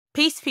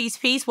Peace, peace,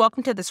 peace.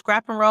 Welcome to the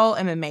Scrap and Roll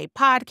MMA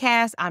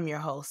Podcast. I'm your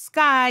host,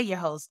 Sky, your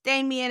host,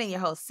 Damien, and your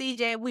host,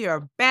 CJ. We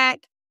are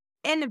back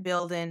in the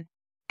building.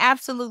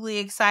 Absolutely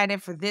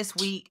excited for this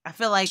week. I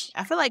feel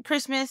like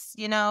Christmas,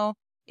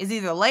 is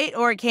either late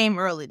or it came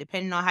early,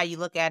 depending on how you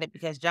look at it,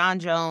 because Jon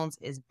Jones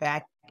is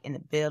back in the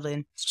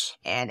building.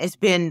 And it's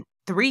been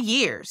 3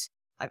 years,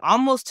 like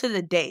almost to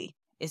the day.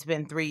 It's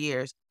been 3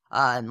 years.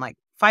 And like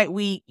fight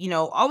week,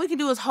 all we can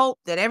do is hope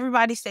that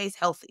everybody stays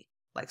healthy.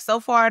 Like, so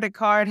far, the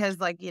card has,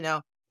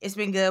 it's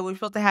been good. We're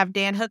supposed to have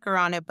Dan Hooker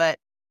on it, but,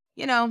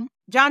 Jon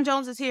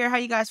Jones is here. How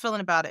you guys feeling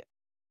about it?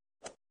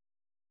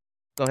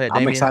 Go ahead,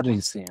 Damien. I'm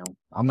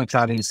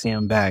excited to see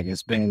him back.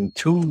 It's been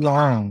too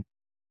long,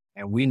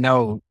 and we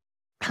know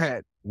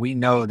that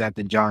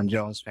the Jon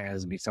Jones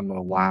fans be some of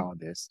the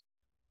wildest.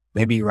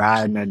 They be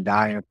riding and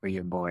dying for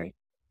your boy.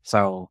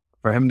 So,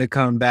 for him to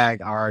come back,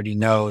 I already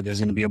know there's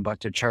going to be a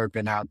bunch of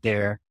chirping out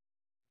there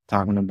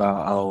talking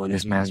about, oh,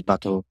 this man's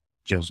about to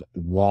just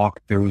walk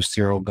through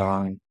Ciryl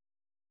Gane.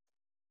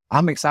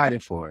 I'm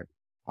excited for it.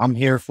 I'm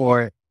here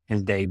for it.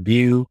 His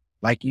debut,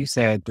 like you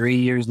said, 3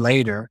 years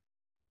later,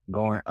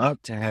 going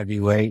up to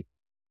heavyweight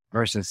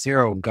versus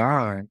Ciryl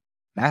Gane,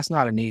 that's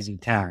not an easy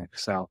task.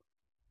 So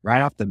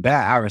right off the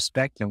bat, I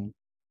respect him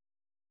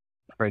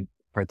for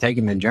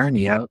taking the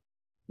journey up,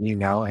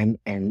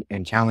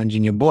 and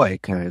challenging your boy,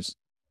 because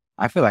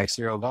I feel like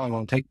Ciryl Gane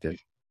won't take this.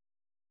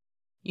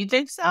 You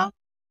think so? I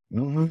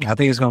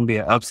think it's going to be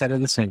an upset of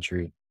the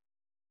century.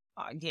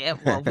 Yeah,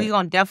 well, we're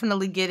going to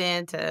definitely get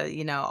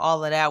into,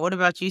 all of that. What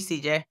about you,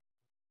 CJ?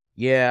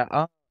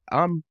 Yeah,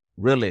 I'm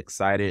really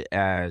excited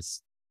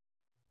as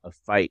a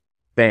fight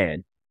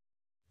fan.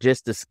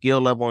 Just the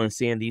skill level and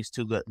seeing these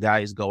two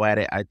guys go at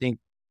it, I think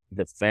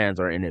the fans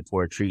are in it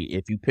for a treat.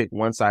 If you pick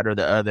one side or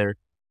the other,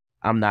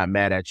 I'm not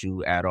mad at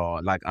you at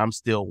all. Like, I'm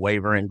still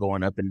wavering,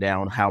 going up and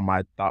down how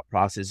my thought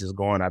process is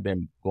going. I've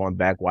been going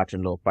back, watching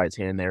little fights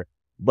here and there.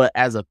 But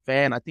as a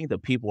fan, I think the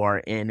people are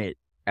in it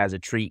as a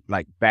treat,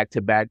 like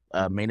back-to-back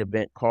main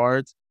event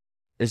cards.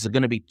 It's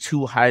going to be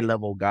two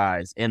high-level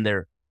guys, and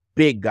they're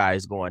big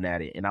guys going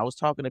at it. And I was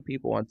talking to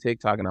people on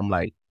TikTok, and I'm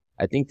like,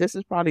 I think this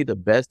is probably the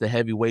best the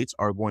heavyweights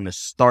are going to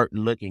start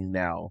looking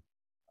now.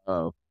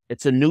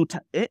 It's a new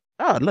time.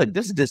 Look,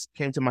 this just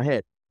came to my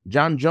head.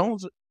 Jon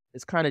Jones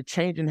is kind of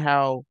changing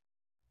how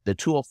the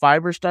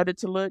 205ers started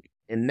to look,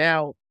 and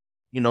now,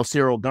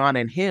 Ciryl Gane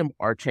and him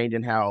are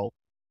changing how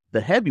the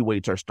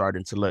heavyweights are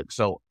starting to look.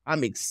 So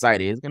I'm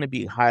excited. It's going to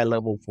be high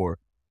level for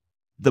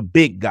the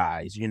big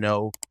guys,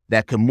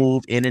 that can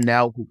move in and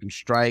out, who can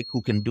strike,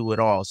 who can do it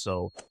all.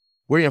 So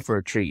we're in for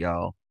a treat,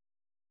 y'all.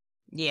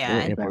 Yeah.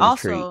 And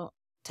also,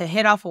 to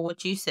hit off of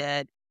what you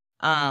said,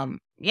 we're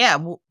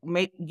going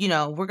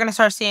to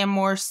start seeing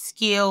more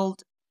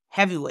skilled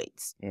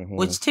heavyweights,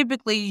 which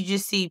typically you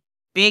just see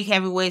big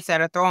heavyweights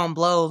that are throwing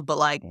blows,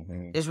 but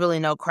there's really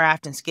no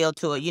craft and skill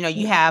to it.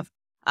 You have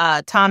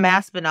Tom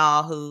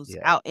Aspinall, who's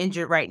out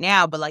injured right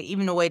now, but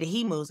even the way that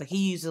he moves,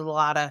 he uses a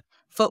lot of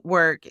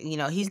footwork.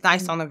 He's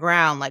nice on the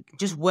ground,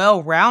 just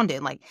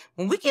well-rounded.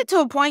 When we get to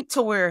a point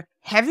to where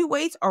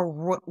heavyweights are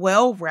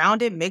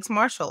well-rounded mixed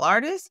martial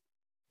artists,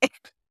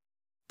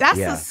 that's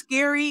a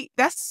scary.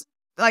 That's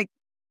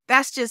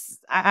just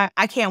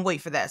I can't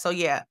wait for that. So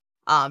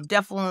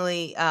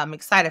definitely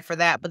excited for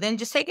that. But then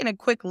just taking a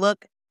quick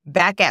look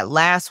back at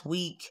last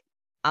week.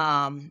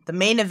 The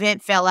main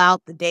event fell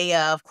out the day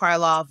of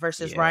Krylov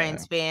versus Ryan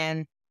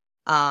Spann.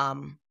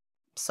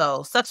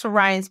 So sucks for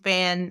Ryan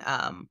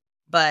Spann.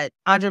 But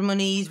Andre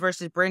Muniz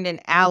versus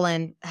Brendan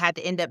Allen had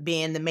to end up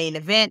being the main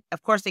event.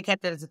 Of course, they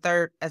kept it as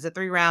a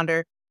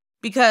 3-rounder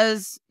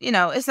because,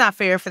 it's not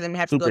fair for them to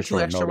have to go 2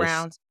 extra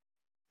rounds.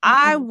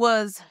 I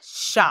was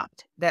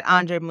shocked that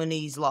Andre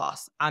Muniz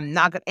lost.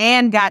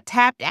 And got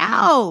tapped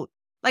out.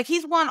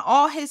 He's won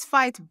all his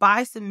fights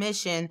by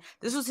submission.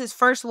 This was his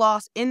first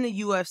loss in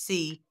the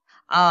UFC.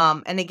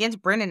 And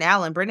against Brendan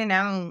Allen. Brendan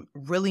Allen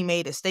really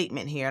made a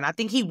statement here. And I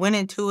think he went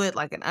into it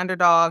like an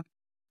underdog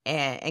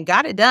and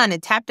got it done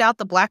and tapped out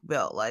the black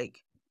belt.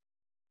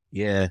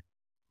 Muniz,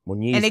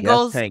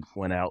 tank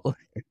went out.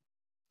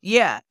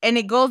 Yeah. And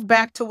it goes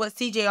back to what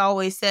CJ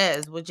always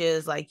says, which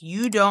is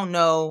you don't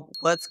know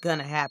what's going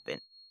to happen.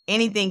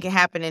 Anything can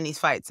happen in these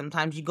fights.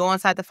 Sometimes you go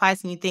inside the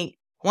fights and you think,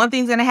 one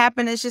thing's going to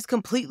happen is just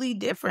completely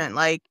different.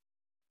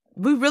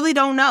 We really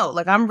don't know.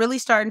 I'm really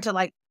starting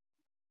to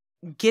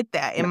get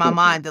that in my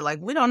mind that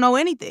we don't know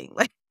anything.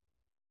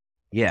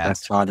 Yeah,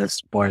 that's why this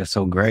sport is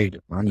so great.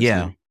 Honestly.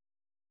 Yeah,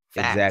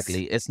 Facts.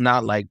 Exactly. It's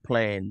not like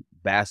playing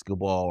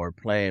basketball or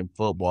playing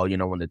football,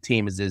 when the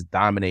team is just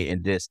dominant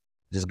and just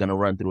going to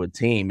run through a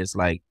team. It's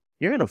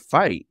you're in a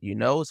fight,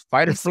 it's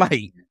fight or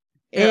flight.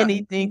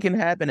 Anything can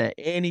happen at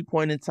any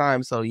point in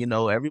time. So,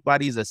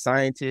 everybody's a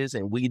scientist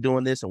and we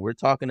doing this and we're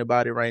talking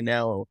about it right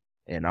now.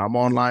 And I'm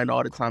online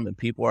all the time and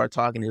people are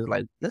talking.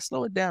 It's let's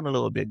slow it down a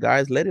little bit,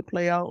 guys. Let it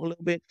play out a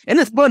little bit. And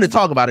it's fun to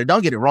talk about it.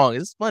 Don't get it wrong.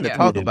 It's fun to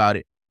talk about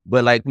it.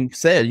 But like we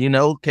said,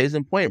 case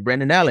in point,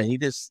 Brendan Allen, he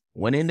just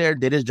went in there,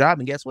 did his job.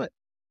 And guess what?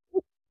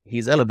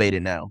 He's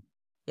elevated now.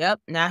 Yep.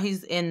 Now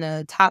he's in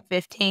the top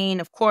 15.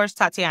 Of course,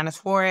 Tatiana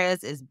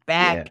Suarez is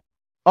back. Yeah.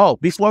 Oh,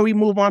 before we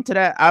move on to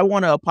that, I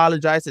want to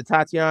apologize to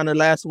Tatiana.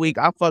 Last week,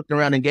 I fucked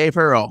around and gave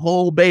her a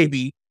whole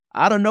baby.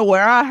 I don't know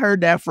where I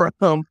heard that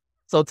from.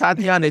 So,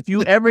 Tatiana, if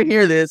you ever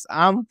hear this,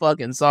 I'm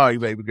fucking sorry,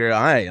 baby girl.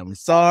 I am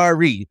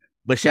sorry.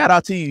 But shout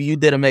out to you. You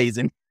did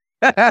amazing.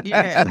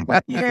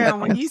 Yeah.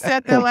 When you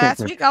said that last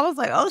week, I was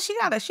like, oh, she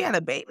had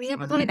a baby in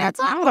between that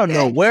time. I don't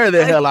know where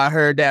the hell I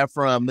heard that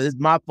from. It's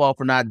my fault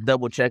for not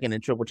double checking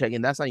and triple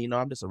checking. That's how you know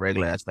I'm just a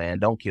regular ass fan.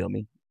 Don't kill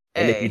me.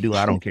 And if you do,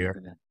 I don't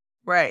care.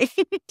 Right.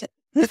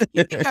 You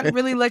think I'd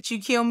really let you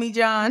kill me,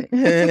 John?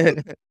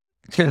 I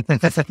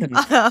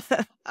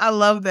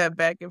love that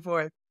back and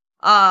forth.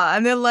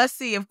 And then let's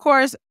see. Of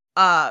course,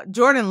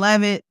 Jordan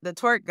Levitt, the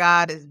twerk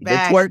god, is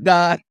back. The twerk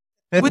god.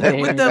 with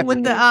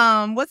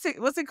the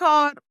what's it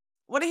called?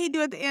 What did he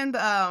do at the end?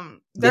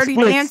 Dirty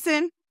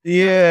dancing.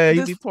 Yeah,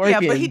 he be twerking. Yeah,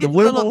 but he did the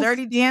little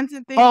dirty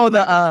dancing thing. Oh,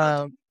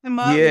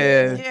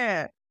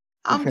 yeah.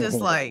 I'm just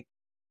like,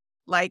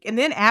 and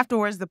then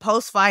afterwards, the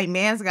post fight,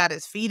 man's got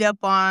his feet up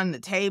on the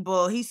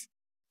table. He's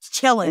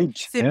chilling,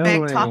 sitting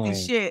back, talking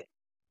shit.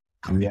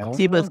 Yeah.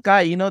 See, but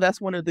Scott, that's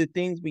one of the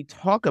things we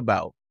talk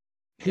about.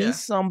 He's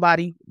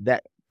somebody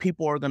that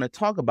people are gonna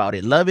talk about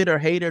it, love it or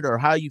hate it or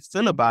how you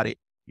feel about it.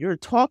 You're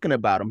talking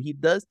about him. He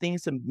does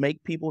things to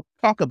make people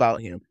talk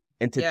about him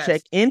and to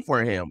check in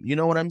for him. You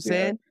know what I'm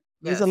saying?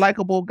 He's a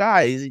likable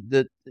guy.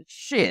 The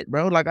shit,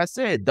 bro. Like I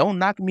said, don't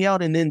knock me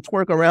out and then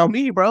twerk around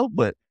me, bro.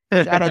 But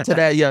shout out to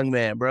that young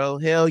man, bro.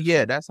 Hell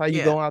yeah. That's how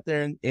you go out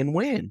there and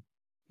win.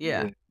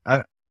 Yeah.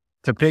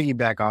 To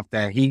piggyback off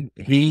that,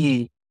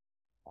 he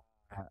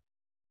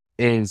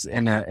is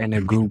in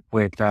a group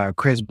with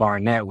Chris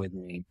Barnett with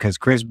me. Because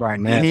Chris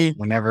Barnett,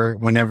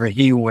 whenever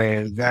he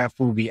wins, that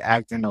fool be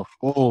acting a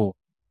fool.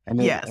 And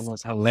it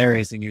was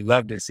hilarious, and you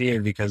love to see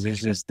it because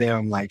it's just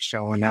them like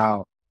showing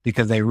out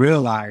because they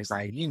realize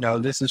like,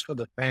 this is for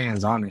the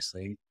fans,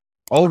 honestly.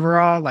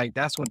 Overall, like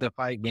that's what the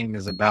fight game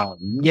is about.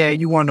 Yeah,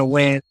 you want to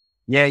win.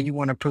 Yeah, you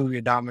want to prove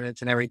your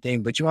dominance and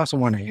everything, but you also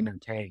want to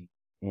entertain,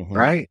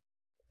 right?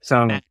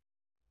 So,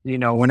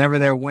 whenever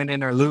they're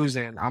winning or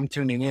losing, I'm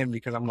tuning in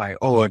because I'm like,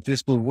 oh, if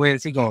this fool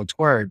wins, he gonna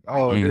twerk.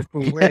 Oh, if this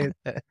fool wins,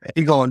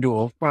 he gonna do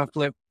a front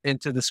flip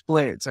into the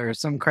splits or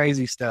some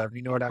crazy stuff.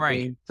 You know what I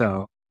mean?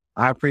 So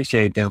I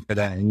appreciate them for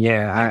that. And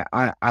yeah,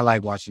 I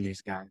like watching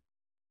these guys.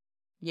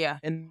 Yeah.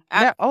 And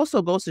that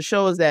also goes to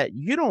show us that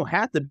you don't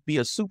have to be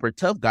a super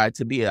tough guy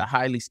to be a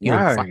highly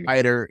skilled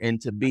fighter and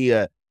to be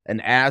an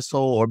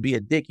asshole or be a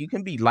dick. You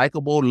can be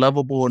likable,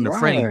 lovable, and a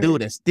friendly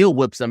dude and still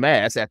whip some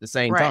ass at the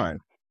same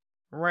time.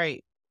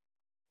 Right.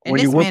 And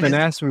when you whip an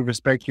ass, we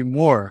respect you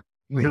more.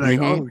 We're like,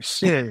 oh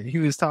shit, he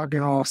was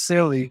talking all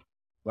silly,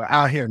 but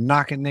out here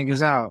knocking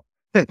niggas out.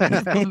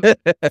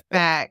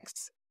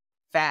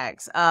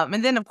 Facts.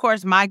 And then of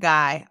course my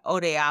guy,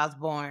 Ode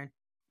Osborne,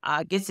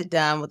 gets it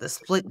done with a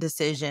split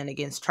decision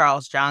against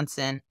Charles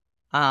Johnson.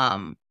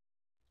 The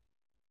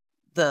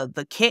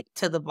kick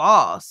to the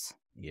balls.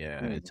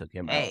 Yeah, it took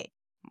him out.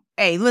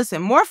 Hey,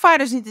 listen, more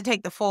fighters need to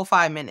take the full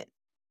 5 minutes.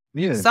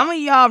 Yeah. Some of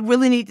y'all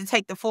really need to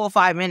take the full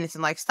 5 minutes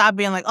and like stop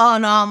being like, oh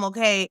no, I'm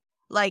okay.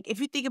 Like if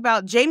you think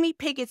about Jamie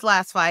Pickett's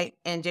last fight,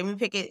 and Jamie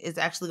Pickett is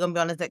actually going to be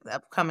on his next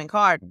upcoming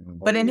card,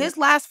 but in his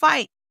last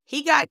fight,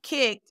 he got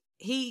kicked.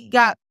 He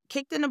got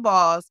kicked in the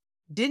balls,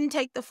 didn't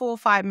take the full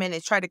 5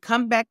 minutes, tried to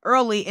come back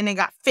early, and then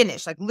got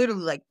finished. Like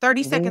literally like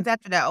 30 seconds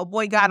after that, oh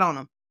boy got on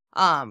him.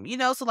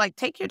 So like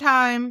take your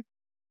time.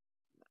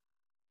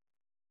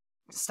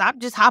 Stop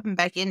just hopping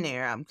back in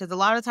there. Because a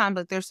lot of times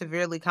like they're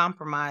severely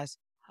compromised.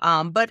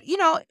 But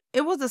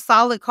it was a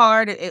solid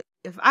card. If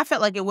I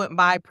felt like it went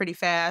by pretty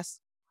fast.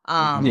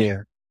 But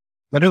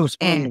it was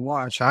fun to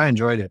watch. I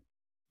enjoyed it.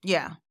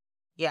 Yeah,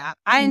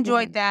 I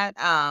enjoyed that.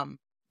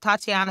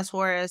 Tatiana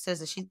Suarez says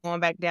that she's going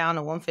back down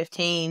to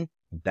 115.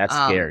 That's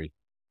scary.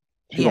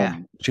 She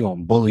gonna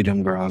bully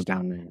them girls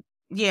down there.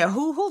 Yeah,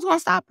 who's gonna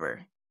stop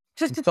her?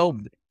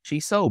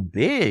 She's so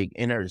big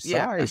in her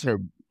size.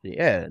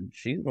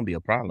 She's gonna be a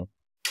problem.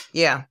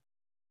 Yeah.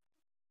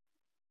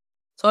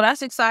 So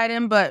that's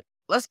exciting, but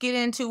let's get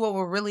into what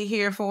we're really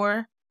here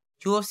for.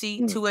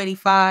 UFC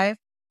 285.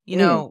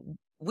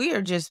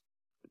 We're just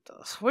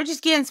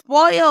getting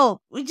spoiled.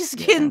 We just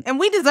getting, and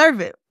we deserve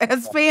it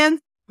as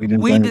fans. We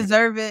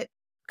deserve it.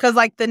 Cause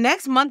like the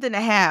next month and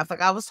a half,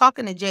 like I was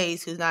talking to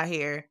Jace, who's not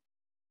here.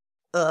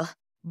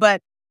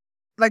 But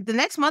like the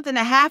next month and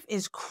a half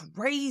is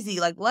crazy.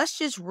 Like let's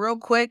just real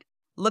quick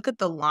look at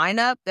the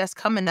lineup that's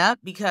coming up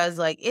because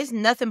like it's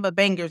nothing but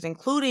bangers,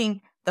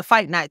 including the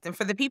fight nights. And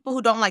for the people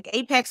who don't like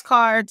Apex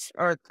cards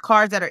or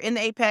cards that are in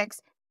the Apex,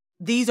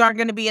 these aren't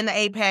going to be in the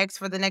Apex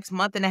for the next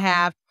month and a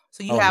half.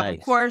 So you have, of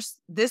course,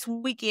 this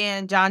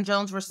weekend, Jon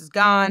Jones versus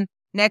Gane.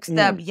 Next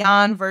up,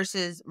 Jan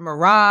versus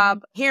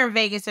Marab. Here in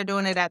Vegas, they're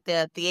doing it at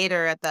the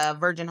theater at the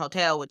Virgin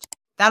Hotel, which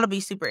that'll be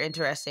super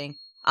interesting.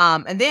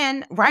 And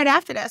then right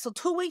after that, so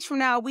 2 weeks from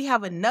now, we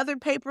have another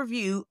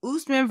pay-per-view,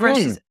 Usman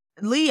versus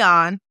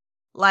Leon.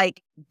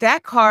 Like,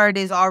 that card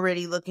is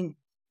already looking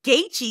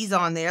Gaethje's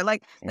on there.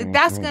 Like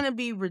that's going to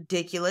be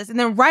ridiculous. And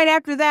then right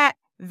after that,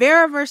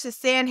 Vera versus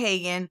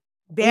Sandhagen,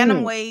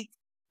 bantamweight.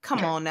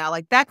 Come on now,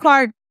 like that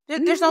card.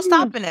 There's no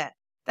stopping that.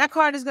 That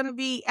card is going to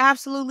be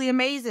absolutely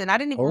amazing. I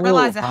didn't even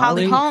realize that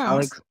Holly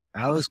Holmes.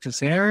 Alex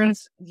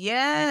Caceres?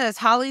 Yes,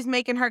 Holly's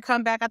making her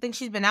comeback. I think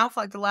she's been out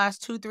for like the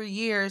last 2-3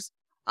 years.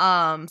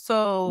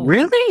 So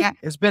really,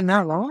 it's been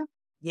that long?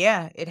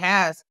 Yeah, it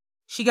has.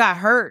 She got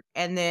hurt,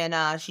 and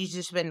then she's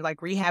just been like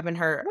rehabbing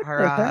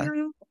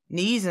her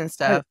knees and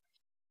stuff.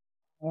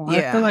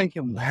 I feel like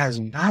it has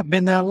not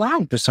been that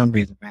long for some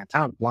reason, man.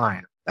 I'm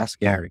lying. That's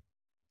scary.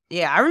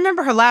 Yeah, I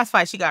remember her last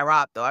fight. She got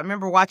robbed, though. I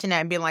remember watching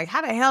that and being like,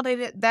 "How the hell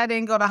that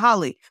didn't go to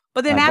Holly?"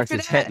 But then after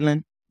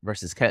that,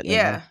 versus Ketlin.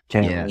 Yeah.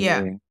 Yeah. Yeah.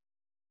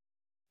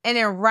 And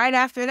then right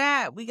after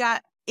that, we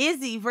got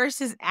Izzy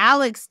versus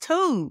Alex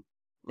too.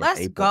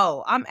 Let's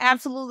go. I'm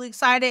absolutely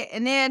excited.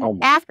 And then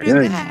after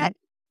that,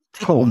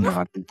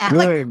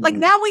 like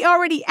now we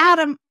already out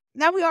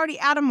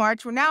of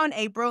March. We're now in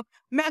April.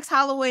 Max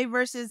Holloway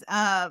versus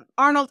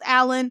Arnold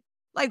Allen.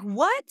 Like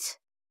what?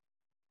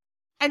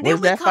 And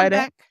then we come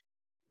back.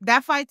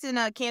 That fight's in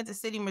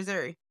Kansas City,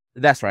 Missouri.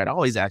 That's right. I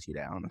always ask you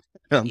that.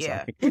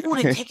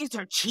 The tickets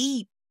are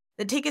cheap.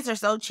 The tickets are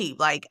so cheap.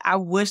 Like I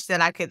wish that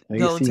I could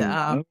go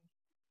to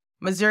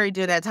Missouri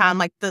during that time.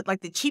 Like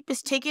the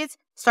cheapest tickets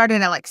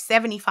started at like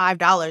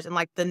 $75, and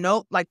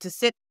like to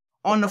sit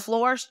on the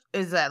floor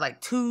is at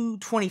like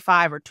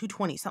 $225 or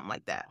 $220, something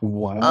like that.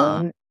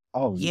 What?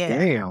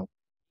 Damn.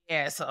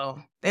 Yeah,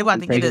 so they about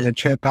to get a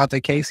trip out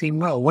to KC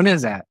Mo. When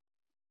is that?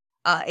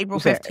 April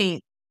 15th.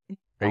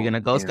 Are you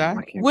gonna go, Sky?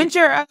 When's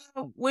your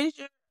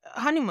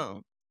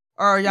honeymoon?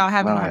 Or are y'all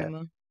having a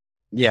honeymoon?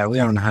 Yeah,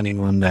 we're on a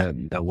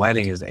honeymoon. The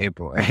wedding is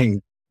April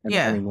 8th. And the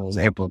honeymoon is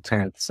April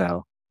 10th.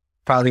 So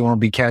probably won't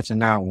be catching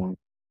that one.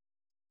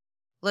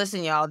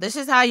 Listen, y'all, this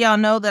is how y'all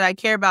know that I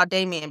care about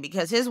Damien,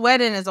 because his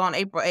wedding is on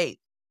April 8th.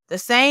 The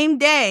same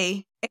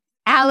day,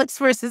 Alex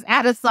versus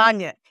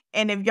Adesanya.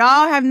 And if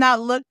y'all have not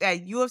looked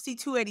at UFC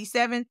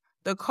 287,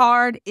 the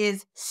card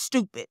is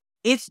stupid.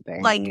 It's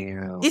like,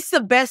 it's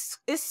the best.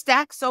 It's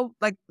stacked. So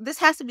like, this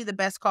has to be the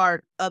best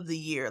card of the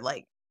year.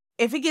 Like,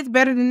 if it gets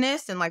better than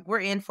this, then like,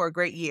 we're in for a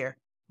great year.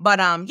 But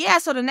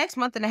so the next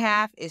month and a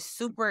half is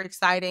super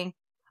exciting.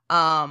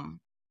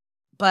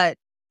 But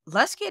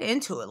let's get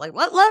into it. Like,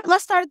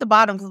 let's start at the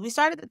bottom, because we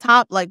started at the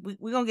top. Like,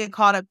 we're going to get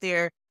caught up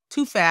there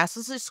too fast.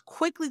 Let's just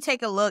quickly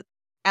take a look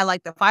at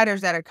like the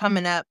fighters that are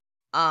coming up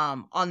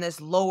on this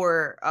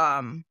lower,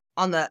 on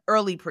the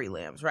early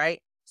prelims,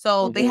 right?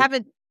 So they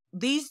haven't,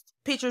 these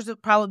pictures will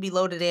probably be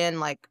loaded in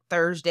like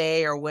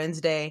Thursday or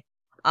Wednesday.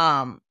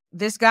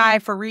 This guy,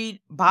 Farid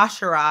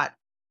Basharat,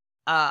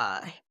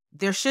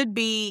 there should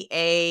be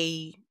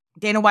a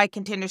Dana White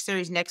Contender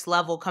Series Next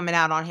Level coming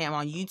out on him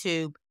on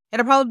YouTube.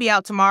 It'll probably be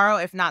out tomorrow,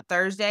 if not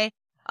Thursday.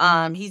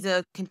 He's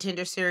a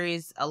Contender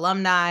Series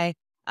alumni.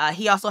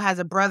 He also has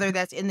a brother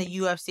that's in the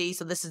UFC,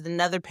 so this is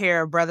another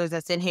pair of brothers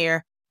that's in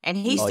here, and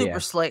he's super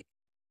slick.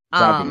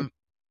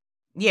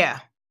 Yeah.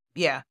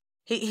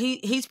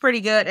 He's pretty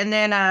good. And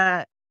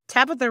then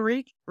Tabitha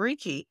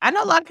Ricci. I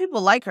know a lot of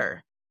people like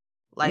her.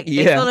 Like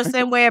they feel the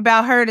same way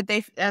about her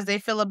as they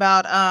feel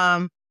about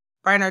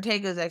Brian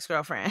Ortega's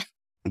ex-girlfriend.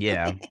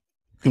 Yeah.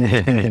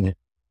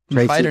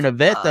 She's fighting a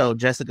vet though,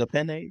 Jessica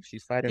Penne.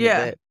 She's fighting a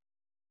vet.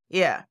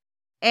 Yeah.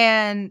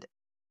 And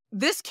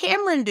this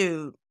Cameron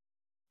dude,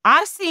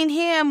 I've seen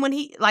him when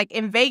he like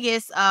in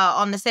Vegas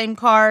on the same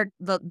card,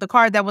 the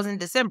card that was in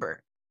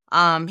December.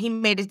 He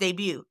made his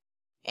debut.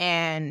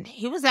 And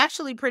he was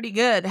actually pretty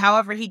good.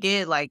 However, he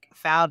did like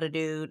foul the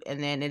dude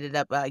and then ended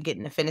up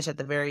getting the finish at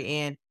the very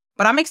end.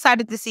 But I'm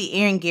excited to see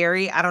Ian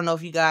Gary. I don't know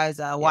if you guys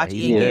watch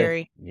Ian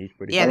Gary. He's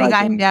pretty they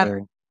got him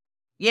down.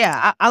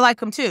 Yeah, I like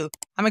him too.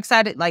 I'm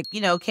excited. Like,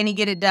 can he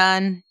get it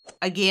done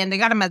again? They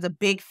got him as a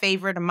big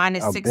favorite, a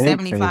minus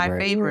 675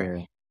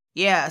 favorite.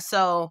 Yeah,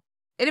 so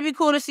it'd be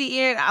cool to see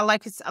Ian. I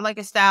like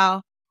his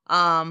style.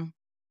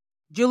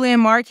 Julian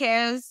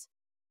Marquez.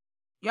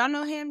 Y'all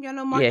know him? Y'all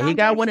know Mark? Yeah, he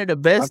got one of the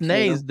best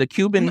names, the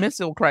Cuban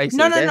Missile Crisis.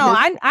 No.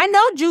 I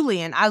know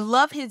Julian. I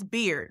love his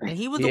beard. And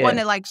he was the one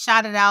that like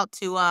shot it out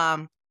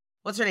to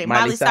what's her name?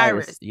 Miley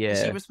Cyrus.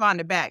 Yeah. She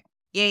responded back.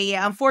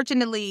 Yeah.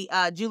 Unfortunately,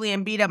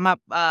 Julian beat up my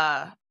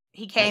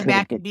he came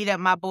back and beat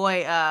up my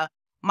boy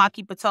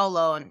Maki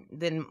Patolo, and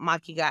then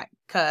Maki got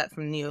cut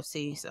from the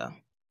UFC. So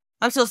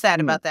I'm still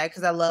sad about that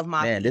because I love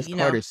Maki. Man, this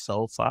card is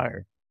so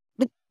fire.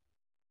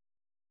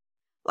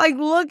 Like,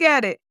 look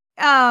at it.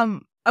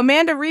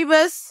 Amanda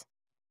Ribas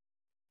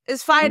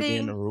is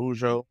fighting.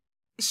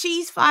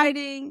 She's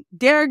fighting.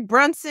 Derek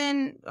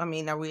Brunson. I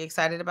mean, are we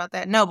excited about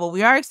that? No, but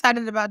we are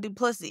excited about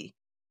Duplessis.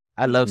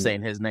 I love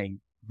saying his name.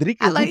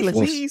 I like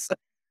Duplessis.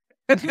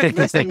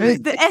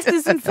 The S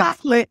is in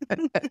silent.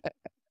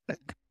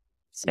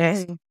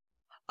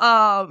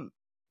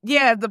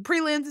 Yeah, the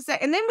prelims is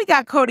and then we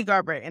got Cody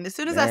Garbrandt. And as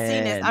soon as I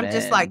seen this, I'm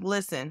just like,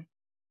 listen,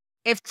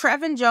 if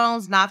Trevin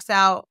Jones knocks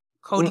out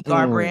Cody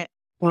Garbrandt,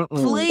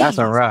 please, that's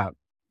a wrap.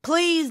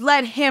 Please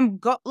let him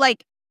go.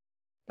 Like,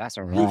 that's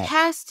a wrap. He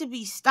has to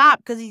be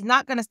stopped because he's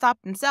not going to stop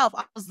himself.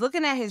 I was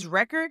looking at his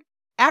record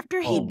after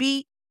he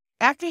beat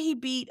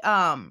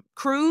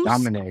Cruz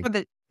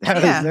Dominic. That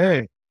was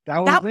it.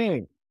 That was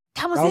it.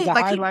 That was the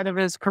highlight of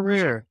his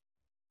career.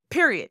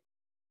 Period.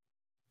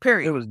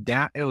 It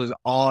was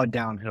all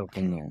downhill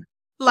from there.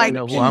 Like, you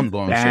know who I'm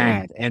going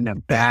bad to. In a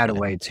bad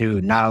way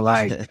too. Not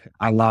like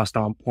I lost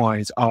on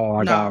points. Oh,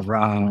 I got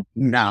robbed.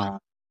 Nah.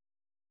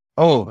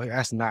 Oh,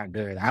 that's not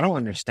good. I don't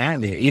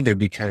understand it either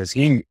because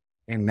in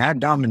that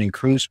Dominic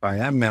Cruz fight,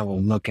 that man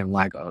was looking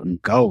like a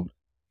goat.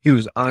 He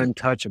was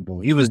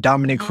untouchable. He was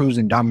Dominic Cruz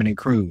and Dominic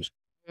Cruz.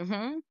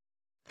 Mm-hmm.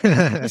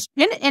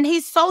 And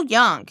he's so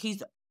young.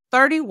 He's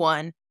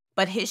 31,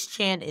 but his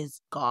chin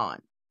is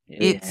gone. Yeah,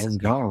 it's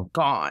gone.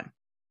 Gone.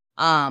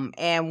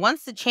 And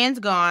once the chin's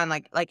gone,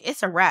 like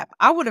it's a wrap.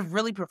 I would have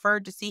really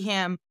preferred to see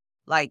him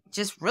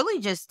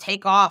just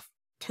take off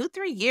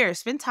 2-3 years,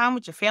 spend time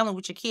with your family,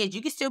 with your kids.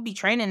 You can still be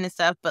training and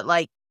stuff, but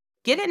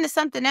get into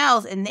something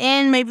else and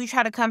then maybe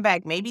try to come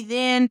back. Maybe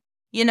then,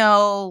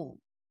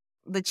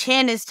 the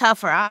chin is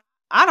tougher.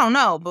 I don't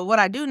know. But what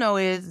I do know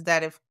is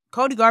that if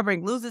Cody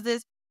Garbrandt loses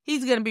this,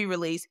 he's going to be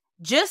released.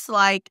 Just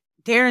like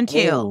Darren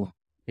Till.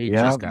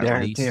 Yeah,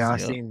 Darren Till.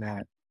 I've seen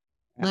that.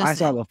 Listen. I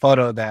saw the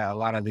photo that a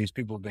lot of these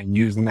people have been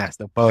using as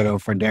the photo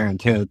for Darren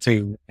Till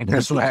too. In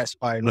this last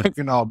fight,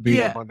 looking all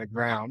beat up on the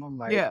ground. I'm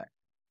like,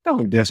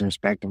 don't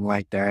disrespect him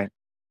like that.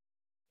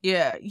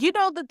 Yeah.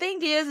 The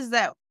thing is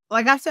that,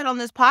 like I said on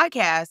this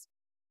podcast,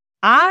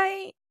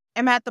 I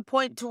am at the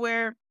point to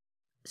where,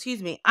 I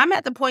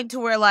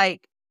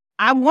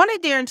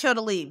wanted Darren Till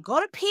to leave. Go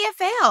to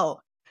PFL.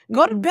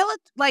 Go to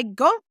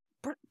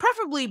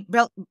preferably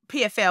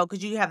PFL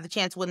because you have the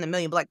chance to win the $1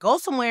 million. But go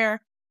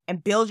somewhere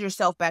and build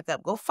yourself back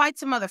up. Go fight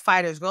some other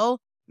fighters. Go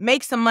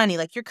make some money.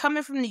 You're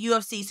coming from the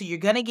UFC, so you're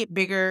gonna get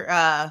bigger.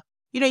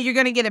 You're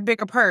gonna get a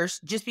bigger purse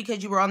just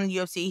because you were on the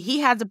UFC. He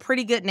has a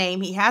pretty good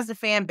name. He has a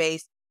fan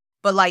base,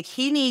 but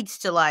he needs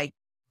to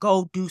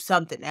go do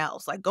something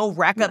else. Go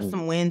rack up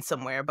some wins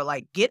somewhere.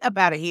 But get up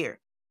out of here.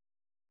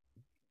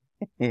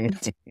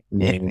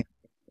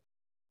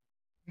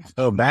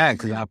 So bad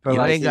because I feel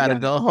you ain't gotta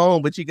go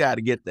home, but you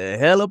gotta get the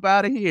hell up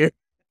out of here.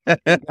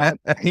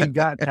 He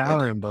got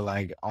talent,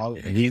 but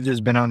he's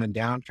just been on a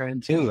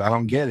downtrend too. I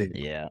don't get it.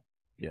 Yeah.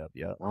 I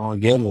don't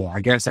get it.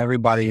 I guess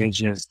everybody is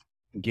just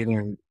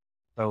getting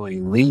so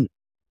elite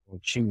and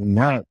shooting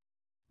up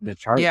the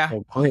charts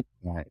so quick.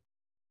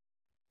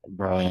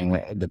 Bro,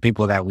 the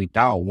people that we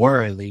thought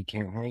were elite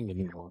can't hang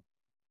anymore.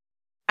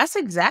 That's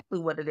exactly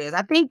what it is.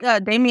 I think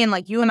Damien,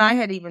 you and I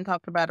had even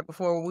talked about it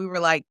before. Where we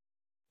were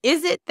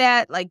is it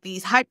that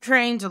these hype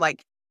trains are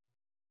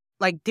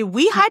did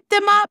we hype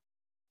them up?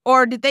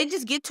 Or did they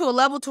just get to a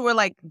level to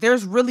where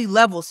there's really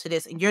levels to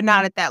this and you're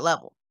not at that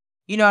level?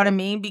 You know what I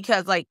mean?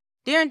 Because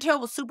Darren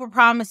Till was super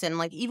promising.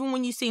 Even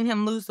when you seen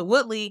him lose to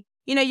Woodley,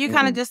 you're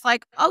kind of just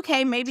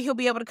okay, maybe he'll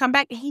be able to come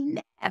back. And he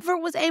never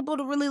was able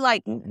to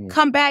really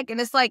come back.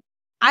 And it's I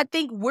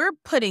think we're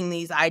putting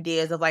these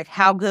ideas of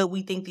how good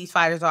we think these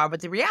fighters are. But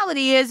the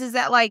reality is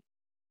that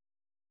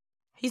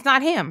he's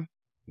not him.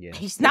 Yeah.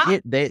 He's not.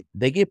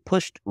 They get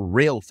pushed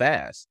real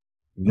fast.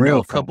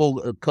 A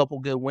couple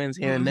good wins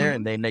here and there,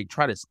 and then they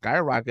try to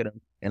skyrocket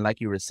them. And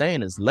like you were saying,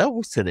 there's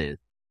levels to this.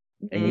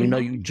 And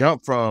you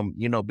jump from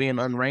being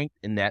unranked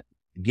and that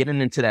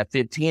getting into that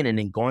 15 and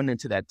then going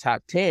into that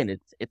top 10.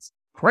 It's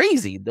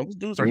crazy. Those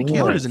dudes are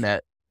killers in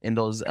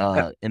those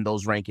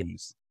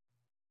rankings.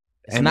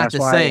 It's not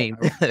the same.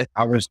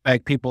 I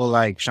respect people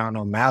like Sean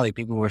O'Malley.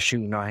 People were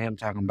shooting on him,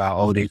 talking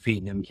about they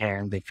feeding him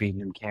Karen,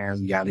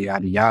 yada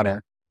yada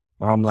yada.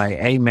 I'm like,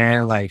 hey,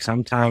 man,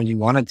 sometimes you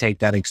want to take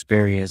that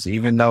experience,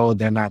 even though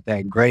they're not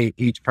that great.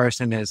 Each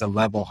person is a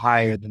level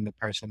higher than the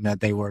person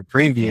that they were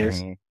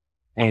previous.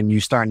 And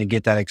you're starting to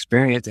get that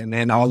experience. And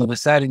then all of a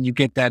sudden you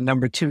get that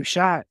number 2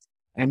 shot.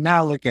 And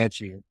now look at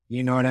you.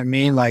 You know what I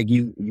mean?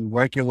 You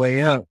work your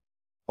way up.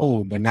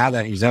 Oh, but now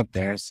that he's up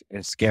there,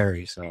 it's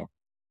scary. So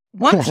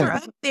once you're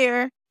up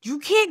there, you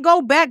can't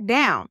go back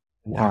down.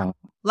 Wow.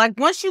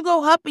 Once you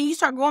go up and you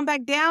start going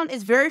back down,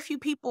 it's very few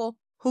people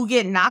who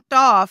get knocked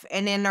off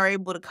and then are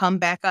able to come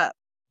back up,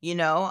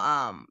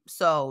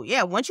 So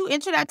yeah, once you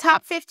enter that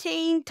top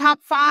 15, top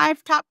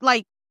 5,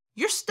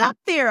 you're stuck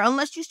there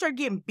unless you start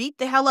getting beat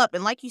the hell up.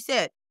 And like you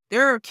said,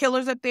 there are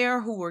killers up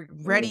there who are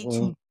ready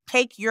to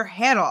take your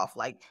head off.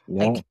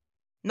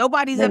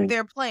 Nobody's up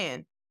there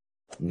playing.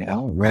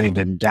 Yeah, ready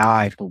to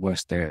die for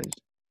what's theirs.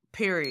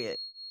 Period.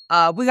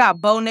 We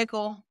got Bo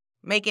Nickel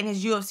making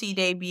his UFC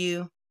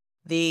debut,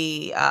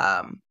 the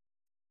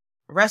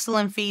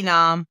wrestling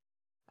phenom,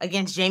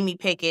 against Jamie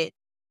Pickett.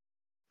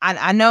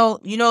 I know,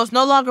 it's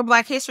no longer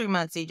Black History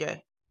Month,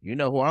 CJ. You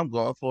know who I'm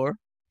going for.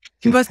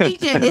 But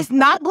CJ, it's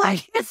not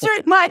Black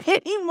History Month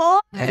anymore.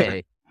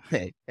 Hey,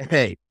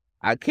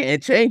 I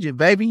can't change it,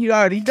 baby. You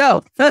already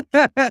know.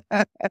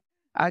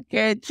 I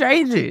can't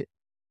change it.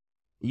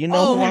 You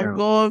know who I'm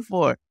going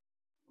for.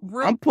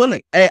 I'm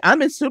pulling. Hey,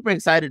 I'm super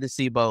excited to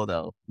see Bo,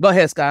 though. Go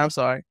ahead, Sky. I'm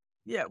sorry.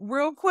 Yeah,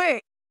 real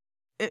quick.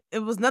 It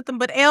was nothing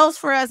but L's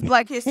for us,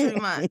 Black History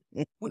Month.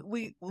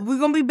 We're going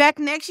to be back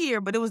next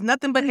year, but it was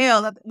nothing but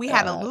L's. We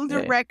had a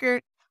loser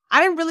record.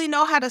 I didn't really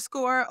know how to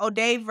score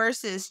O'Day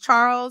versus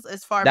Charles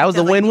as far as... That was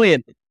a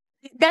win-win.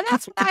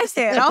 That's what I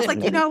said. I was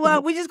like, you know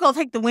what? We just gonna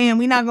take the win.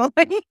 We not gonna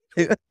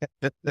you know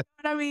what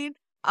I mean?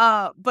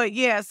 But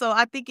yeah, so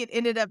I think it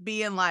ended up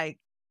being like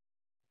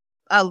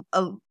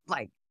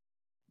like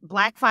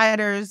Black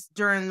fighters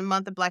during the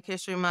month of Black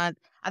History Month.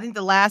 I think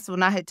the last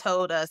one I had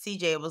told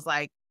CJ was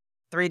like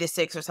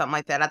 3-6 or something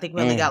like that. I think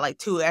we only got like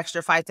 2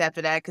 extra fights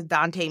after that because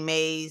Dante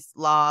Mays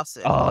lost.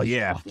 And, oh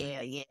yeah,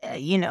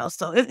 you know.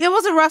 So it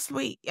was a rough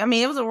week. I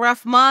mean, it was a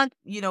rough month.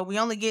 You know, we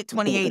only get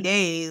 28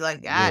 days.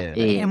 Like,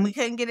 and we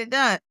couldn't get it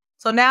done.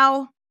 So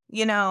now,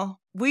 you know,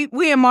 we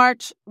in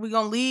March. We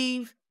gonna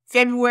leave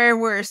February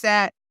where it's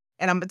at,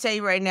 and I'm gonna tell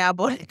you right now,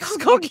 boy, let's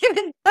go get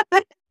it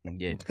done.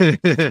 Yeah.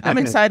 I'm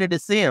excited to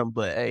see him,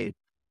 but hey,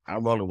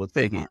 I'm rolling with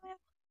Pickett.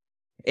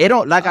 It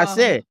don't, like I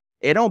said,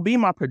 it don't be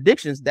my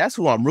predictions. That's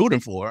who I'm rooting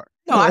for.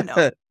 No, I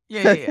know.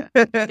 Yeah.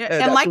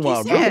 And like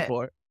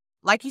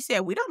you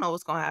said, we don't know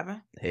what's gonna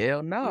happen.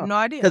 Hell no, we have no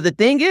idea. Because the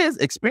thing is,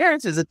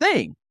 experience is a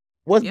thing.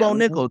 What's Bo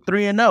Nickel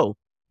 3-0?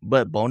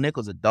 But Bo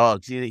Nickel's a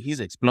dog.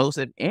 He's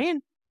explosive,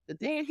 and the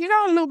thing, he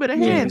got a little bit of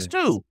hands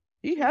too.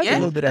 He has a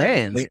little bit of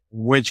hands,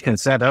 which can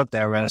set up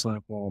that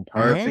wrestling form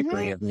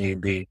perfectly if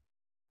need be.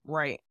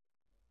 Right.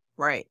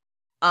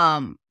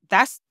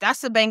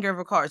 That's a banger of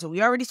a card. So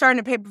we already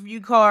started the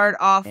pay-per-view card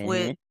off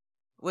with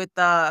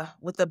a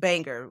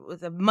banger,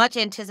 with a much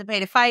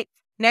anticipated fight.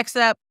 Next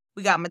up,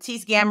 we got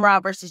Matisse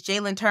Gamrot versus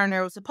Jalen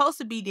Turner. It was supposed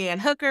to be Dan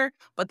Hooker,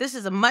 but this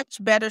is a much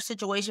better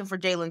situation for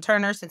Jalen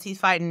Turner since he's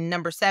fighting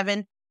number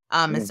 7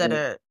 instead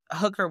of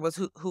Hooker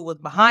who was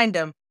behind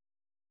him.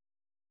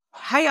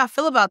 How y'all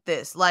feel about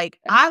this? Like,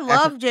 I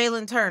love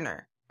Jalen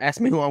Turner.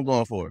 Ask me who I'm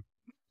going for.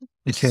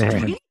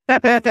 Jalen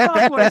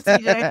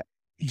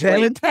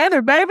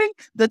Turner, baby,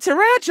 the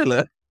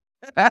tarantula.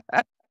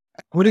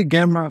 Who did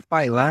Gamrot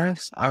fight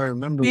last? I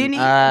remember Benny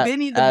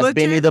the Butcher.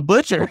 Benny the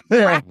Butcher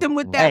Wrapped him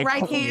with that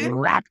right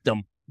hand. Wrapped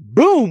him.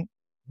 Boom,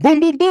 boom,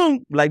 boom,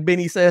 boom. Like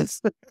Benny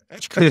says.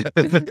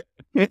 That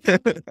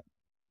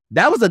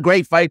was a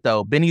great fight,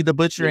 though. Benny the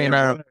Butcher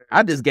and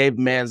I just gave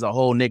Mans a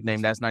whole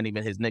nickname. That's not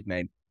even his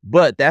nickname.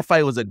 But that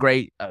fight was a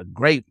great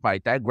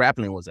fight. That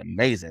grappling was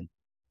amazing.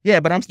 Yeah,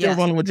 but I'm still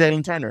rolling with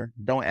Jalen Turner.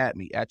 Don't at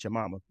me, at your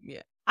mama.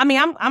 Yeah, I mean,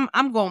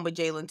 I'm going with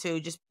Jalen too,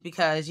 just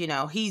because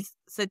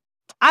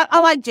I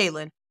like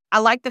Jalen. I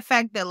like the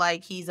fact that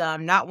like he's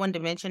not one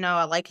dimensional.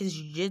 I like his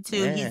jiu-jitsu.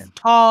 Yeah. He's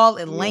tall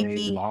and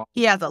lengthy.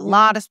 He has a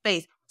lot of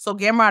space. So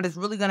Gamrot is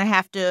really gonna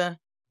have to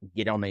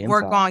get on the inside.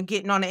 Work on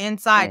getting on the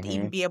inside to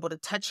even be able to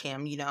touch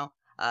him. You know.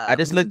 I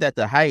just looked at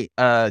the height.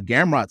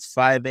 Gamrot's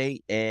 5'8"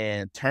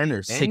 and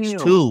Turner's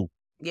 6'2".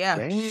 Yeah.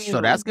 Damn. So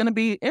that's going to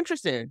be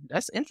interesting.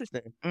 That's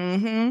interesting.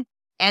 Mm-hmm.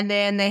 And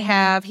then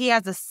he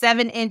has a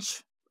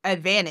 7-inch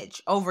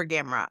advantage over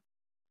Gamrot.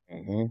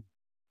 Mm-hmm.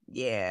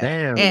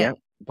 Yeah. Damn.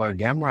 But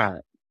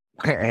Gamrot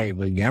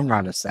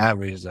is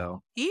savage,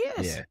 though. He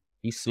is. Yeah.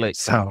 He's slick.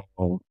 So,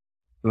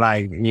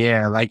 like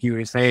you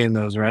were saying,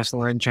 those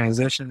wrestling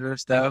transitions and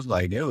stuff,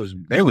 like, they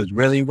was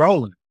really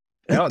rolling.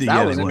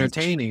 That was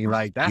entertaining.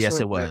 Like, that's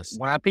it was.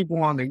 When I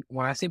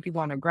see people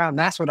on the ground,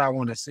 that's what I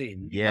want to see.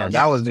 Yeah.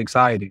 That was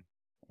exciting.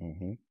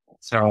 Mm-hmm.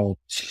 So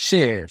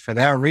shit, for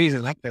that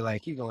reason, I feel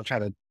like he's gonna try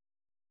to.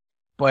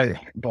 But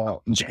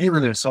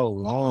Jalen is so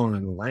long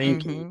and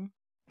lanky. Mm-hmm.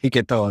 He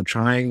could throw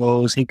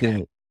triangles. He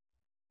could.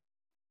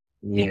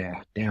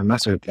 Yeah, damn,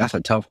 that's a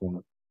tough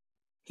one.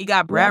 He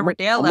got Brad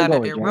Riddell out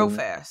of there real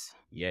fast.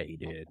 Yeah, he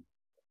did.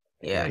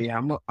 Yeah,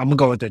 I'm gonna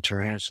go with the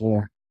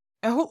tarantula.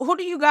 And who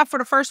do you got for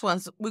the first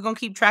ones? We're gonna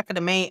keep track of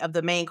the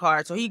main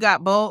card. So he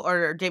got Bo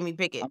or Jamie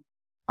Pickett?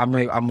 I'm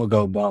gonna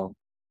go Bo.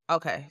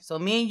 Okay, so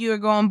me and you are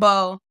going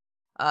Bo.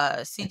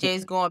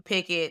 CJ's going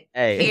Pickett.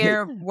 Hey,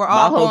 here we're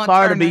all going whole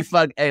card Turner. Be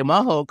fucked. Hey,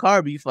 my whole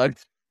card be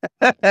fucked.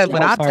 But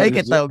I'll take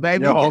it though,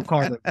 baby. Your whole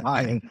card is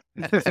mine.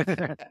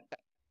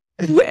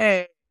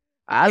 Hey,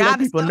 I let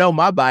people know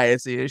my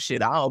bias is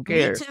shit. I don't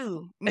care.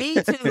 Me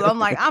too. I'm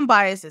like, I'm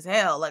biased as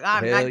hell. Like,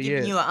 I'm not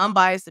giving you an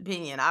unbiased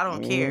opinion. I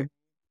don't care.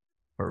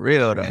 For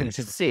real though.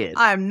 Shit.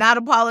 I'm not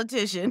a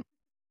politician.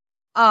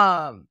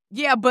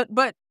 Yeah,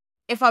 but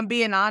if I'm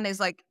being honest,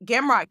 like,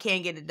 Gamrot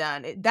can't get it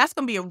done. That's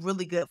gonna be a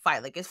really good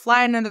fight. Like, it's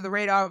flying under the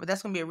radar, but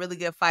that's gonna be a really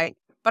good fight.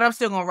 But I'm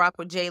still gonna rock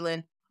with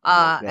Jalen.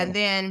 And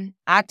then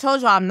I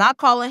told y'all I'm not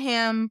calling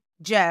him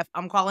Jeff.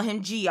 I'm calling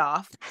him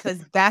G-Off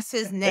because that's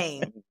his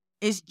name.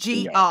 It's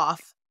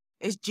G-Off.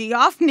 It's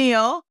G-Off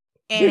Neal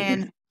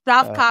and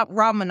Shavkat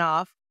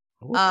Ramonov,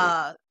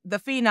 the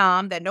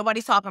phenom that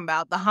nobody's talking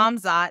about, the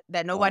Hamzat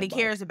that nobody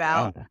cares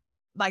about.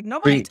 Like,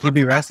 nobody talks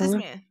about this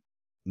man.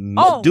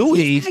 Oh, do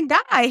he's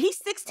die. He's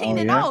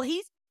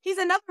 16-0. He's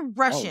another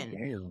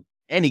Russian.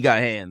 And he got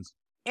hands.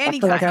 And he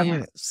I feel got like I hands.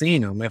 haven't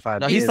seen him. If I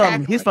No,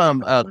 did. he's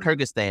from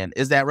Kyrgyzstan.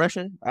 Is that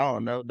Russian? I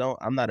don't know.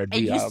 I'm not a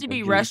It used to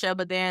be Russia,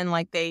 but then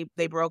like they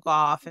broke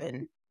off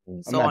and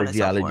I'm not a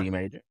geology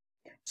major.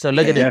 So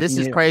look at this. This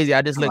is crazy.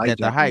 I just looked at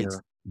the heights.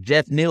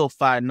 Jeff Neal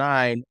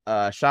 5'9",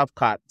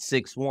 Shavkat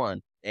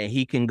 6'1", and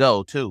he can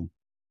go too.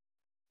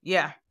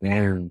 Yeah.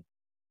 Damn.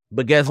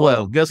 But guess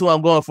what? Guess who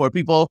I'm going for,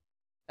 people?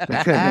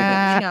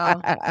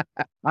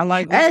 I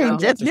like. Hey,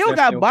 Jeff Neal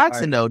got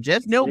boxing though.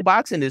 Jeff Neal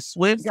boxing is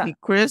swift,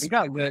 crisp. He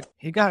got good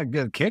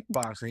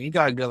kickboxing. He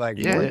got good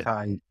Muay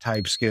Thai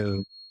type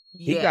skill.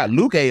 He got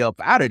Luke up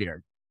out of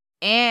there.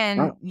 And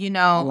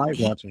I like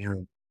watching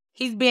him.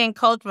 He's being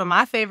coached by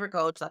my favorite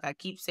coach, like I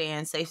keep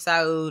saying, Saif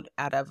Saud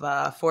out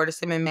of Fortis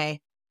MMA.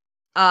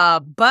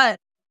 But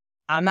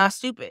I'm not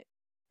stupid.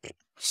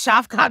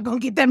 Shevchenko gonna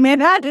get that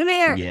man out of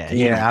there.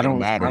 Yeah. I don't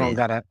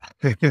gotta.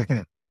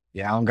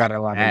 Yeah, I don't got a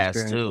lot of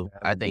experience too.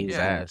 I think he's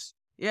ass.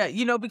 Yeah,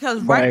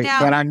 because right now.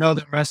 But I know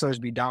the wrestlers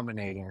be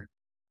dominating.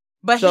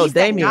 But so he's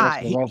Damien,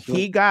 that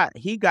guy.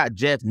 He got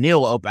Jeff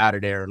Neal up out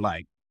of there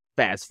like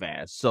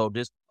fast. So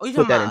just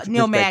put that in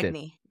Neil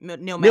Magny.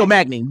 Neil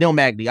Magny.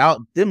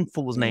 Them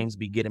fools' names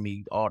be getting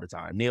me all the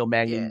time. Neil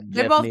Magny. Yeah.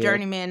 They're both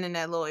journeymen in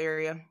that little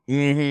area.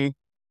 Mm-hmm.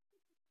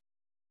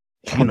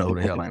 You know who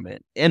the hell I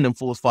meant. And them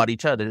fools fought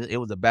each other. It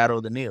was a battle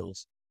of the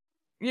Neils.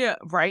 Yeah,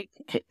 right.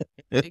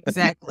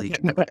 Exactly.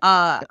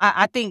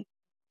 I think,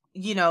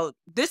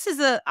 this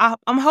is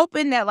I'm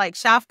hoping that like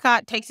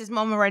Shevchenko takes his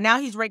moment right now.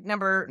 He's ranked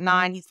number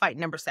 9. He's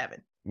fighting number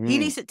 7. He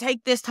needs to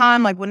take this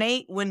time, like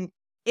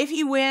if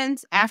he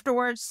wins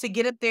afterwards, to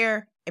get up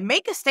there and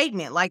make a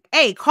statement. Like,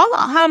 hey, call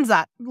out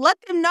Hamzat. Let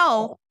them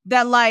know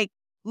that, like,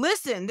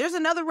 listen, there's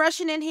another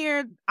Russian in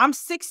here. I'm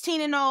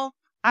 16-0.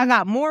 I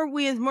got more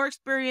wins, more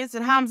experience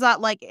than Hamzat.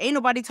 Like, ain't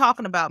nobody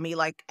talking about me.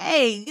 Like,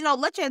 hey,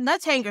 let your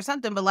nuts hang or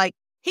something. But like,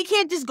 he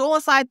can't just go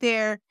inside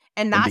there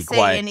and not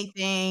say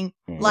anything.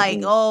 Mm-hmm.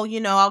 Like,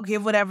 I'll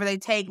give whatever they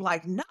take.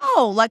 Like,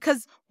 no, like,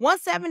 because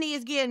 170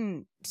 is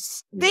getting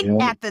thick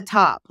at the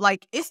top.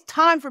 Like, it's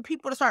time for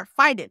people to start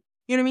fighting.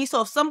 You know what I mean?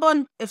 So if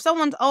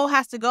someone's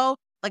has to go,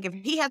 like if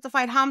he has to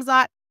fight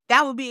Hamzat,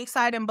 that would be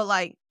exciting. But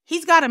like,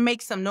 he's got to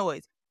make some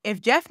noise.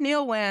 If Jeff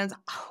Neal wins,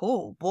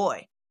 oh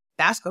boy,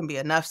 that's gonna be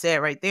enough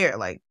said right there.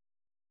 Like,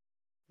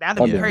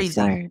 that'd be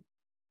crazy.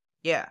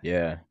 Yeah.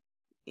 Yeah.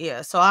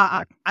 Yeah. So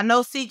I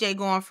know CJ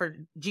going for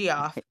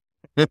Geoff.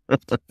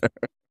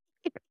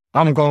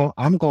 I'm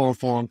going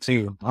for him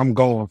too. I'm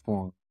going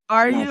for him.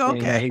 Are you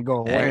okay? Yeah, he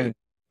going win.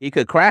 He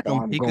could crack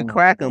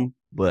him.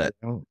 But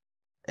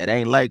it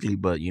ain't likely.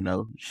 But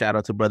shout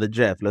out to brother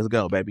Jeff. Let's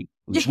go, baby.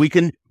 We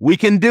can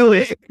do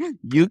it.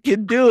 You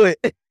can do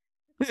it.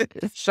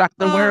 Shock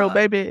the world,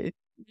 baby.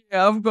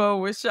 Yeah, I'm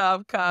going with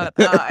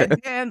Shevchenko.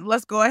 And then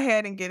let's go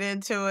ahead and get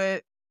into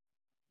it.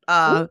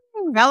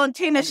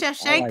 Valentina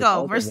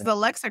Shevchenko versus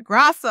Alexa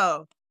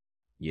Grasso.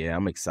 Yeah,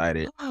 I'm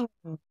excited.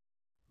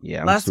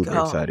 Yeah, I'm super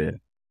excited.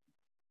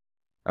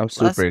 I'm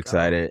super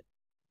excited.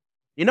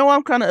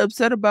 I'm kind of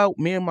upset about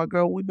me and my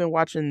girl. We've been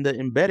watching the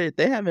Embedded.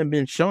 They haven't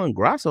been showing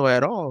Grasso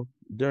at all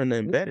during the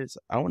Embedded.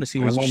 I want to see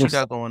what she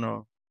got going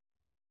on.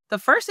 The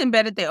first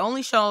Embedded, they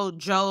only showed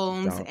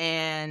Jones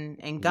and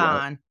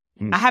Gane.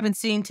 I haven't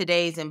seen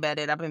today's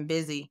Embedded. I've been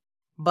busy.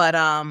 But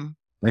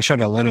they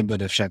showed a little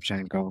bit of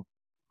Shevchenko.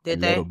 Did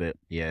they? A little bit,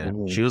 yeah.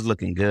 Mm-hmm. She was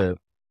looking good.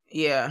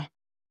 Yeah.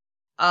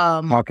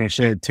 Talking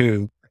shit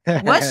too.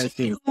 What?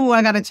 Ooh,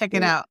 I gotta check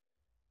it out.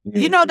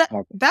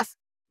 That's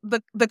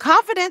the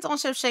confidence on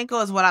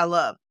Shevchenko is what I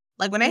love.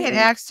 Like when they had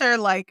asked her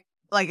like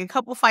a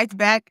couple fights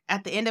back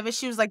at the end of it,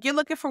 she was like, "You're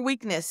looking for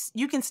weakness.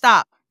 You can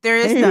stop. There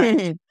is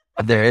none.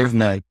 There is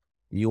none.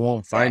 You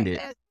won't find it."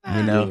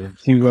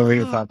 She was over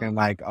here talking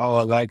like,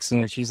 "Oh, Alexa,"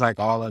 and she's like,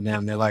 "All of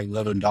them, they're like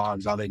little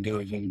dogs. All they do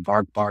is just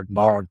bark, bark,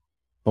 bark."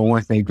 But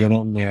once they get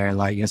in there,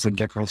 like it's a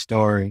different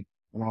story.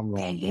 And I'm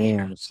like,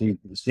 damn, she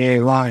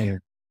ain't lying.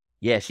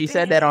 Yeah, she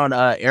said that on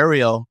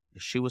Ariel.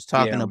 She was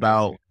talking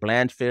about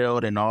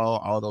Blanchfield and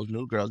all those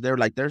new girls. They're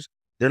like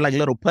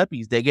little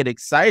puppies. They get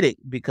excited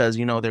because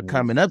they're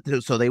coming up to,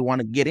 so they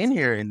want to get in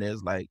here. And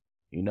there's like,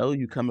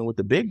 you coming with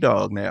the big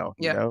dog now.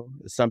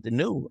 It's something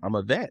new. I'm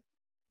a vet.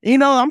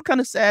 I'm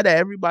kind of sad that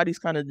everybody's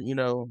kind of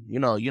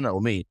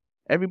me.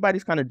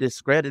 Everybody's kind of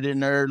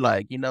discrediting her.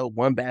 Like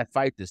one bad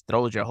fight just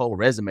throws your whole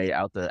resume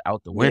out the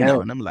window.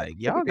 Yeah. And I'm like,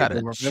 y'all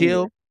gotta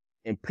chill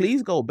and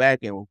please go back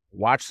and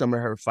watch some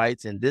of her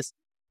fights and just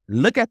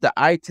look at the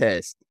eye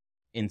test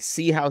and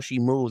see how she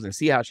moves and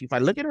see how she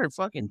fights. Look at her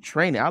fucking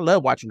training. I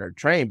love watching her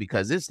train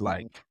because it's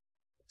like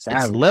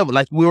it's level.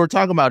 Like we were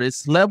talking about,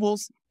 it's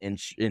levels, and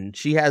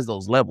she has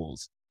those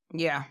levels.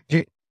 Yeah,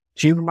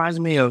 she reminds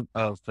me of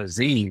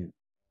Fazeez.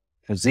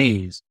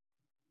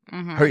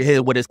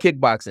 Her with his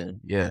kickboxing.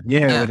 Yeah,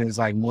 with his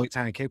like Muay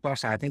Thai and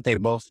kickboxing. I think they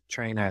both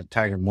train at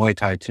Tiger Muay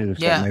Thai too.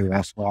 So maybe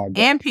that's why.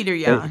 And Peter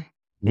Yan.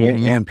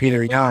 And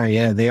Peter Yan.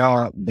 Yeah, they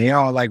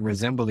all like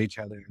resemble each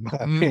other. In my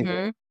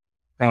opinion.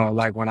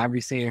 Like when I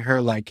be seeing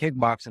her like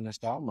kickboxing and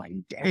stuff, I'm like,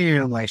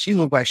 damn, like she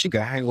look like she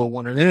could hang with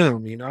one of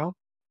them,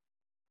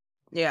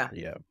 Yeah.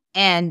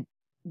 And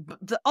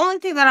the only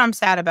thing that I'm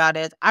sad about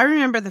is I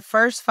remember the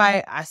first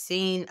fight I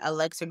seen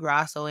Alexa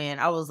Grasso in.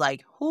 I was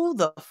like, who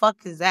the fuck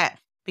is that?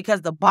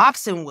 Because the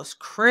boxing was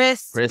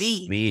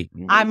crispy.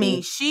 Mm-hmm. I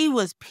mean, she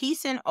was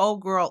piecing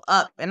old girl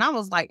up. And I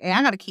was like, hey,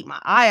 I got to keep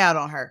my eye out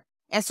on her.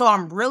 And so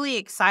I'm really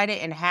excited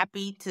and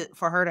happy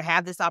for her to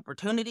have this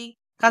opportunity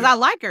because I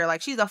like her.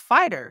 Like, she's a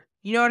fighter.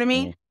 You know what I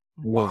mean?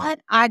 Mm-hmm. But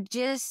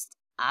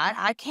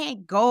I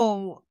can't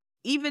go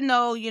even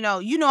though, you know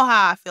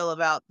how I feel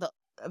about the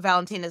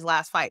Valentina's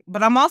last fight,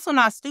 but I'm also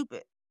not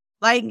stupid.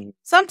 Like,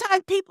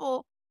 sometimes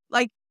people,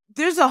 like,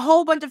 there's a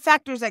whole bunch of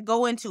factors that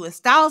go into it.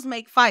 Styles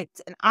make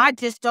fights, and I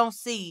just don't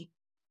see.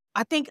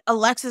 I think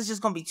Alexa's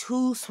just going to be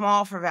too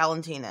small for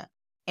Valentina.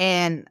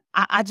 And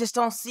I just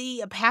don't see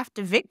a path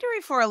to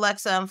victory for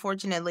Alexa,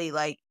 unfortunately.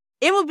 Like,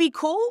 it would be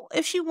cool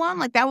if she won.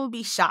 Like, that would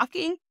be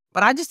shocking.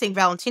 But I just think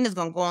Valentina's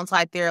going to go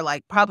inside there,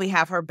 like, probably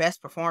have her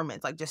best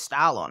performance, like, just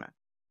style on her.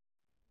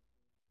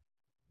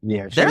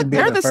 Yeah,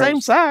 they're the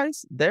same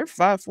size. They're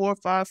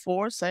 5'4",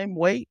 5'4", same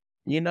weight,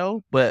 you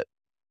know, but.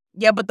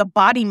 Yeah, but the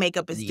body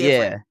makeup is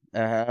different.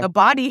 Yeah. The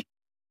body.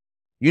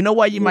 You know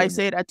why you might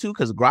say that too?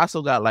 Because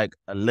Grasso got like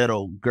a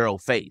little girl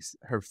face.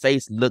 Her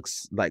face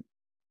looks like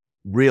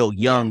real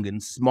young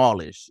and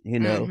smallish, you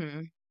know?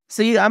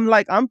 See,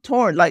 I'm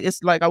torn. Like,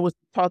 it's like I was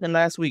talking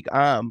last week.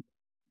 I'm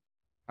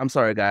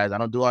sorry, guys. I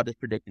don't do all this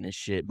predicting and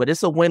shit, but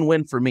it's a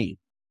win-win for me.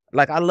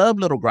 Like, I love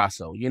little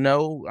Grasso, you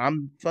know?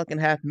 I'm fucking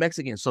half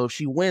Mexican. So if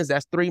she wins,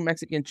 that's 3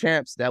 Mexican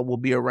champs that will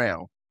be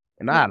around.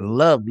 And I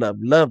love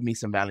me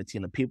some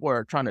Valentina. People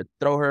are trying to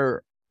throw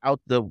her out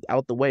the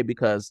way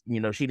because, you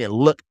know, she didn't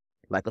look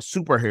like a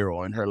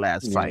superhero in her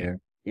last fight.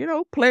 You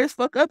know, players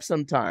fuck up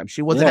sometimes.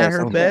 She wasn't at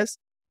her best,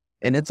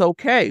 and it's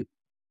okay.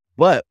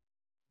 But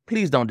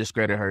please don't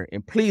discredit her,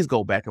 and please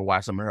go back and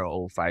watch some of her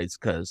old fights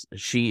because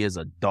she is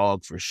a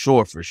dog for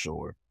sure.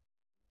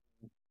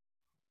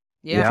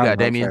 Yeah,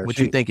 Damien, what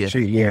you thinking?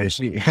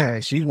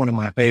 She's one of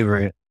my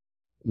favorite,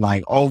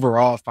 like,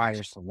 overall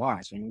fighters to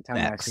watch.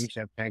 Anytime I see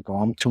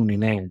Shevchenko, I'm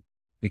tuning in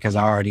because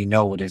I already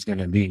know what it's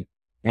gonna be.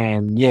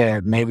 And yeah,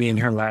 maybe in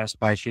her last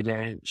fight she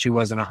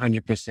wasn't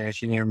 100%.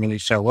 She didn't really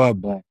show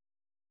up, but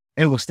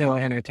it was still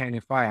an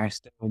entertaining fight. I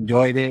still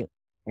enjoyed it.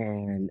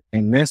 And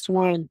in this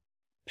one,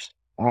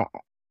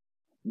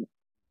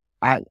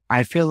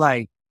 I feel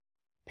like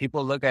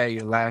people look at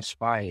your last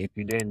fight if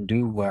you didn't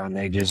do well, and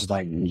they just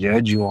like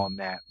judge you on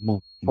that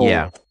move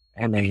forward,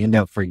 and they end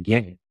up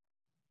forgetting.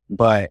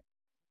 But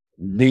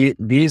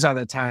these are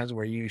the times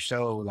where you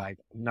show, like,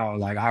 no,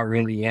 like, I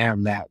really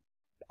am that.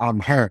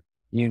 I'm her.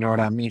 You know what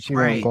I mean? She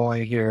won't go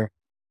in here,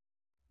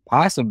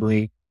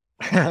 possibly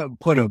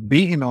put a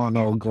beating on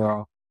old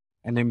girl,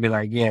 and then be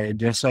like, yeah,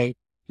 just a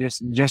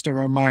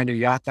reminder,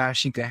 y'all thought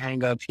she could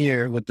hang up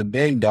here with the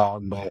big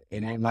dog, but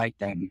it ain't like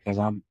that because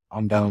I'm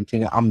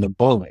Valentina. I'm the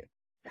bullet.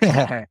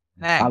 I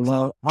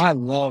love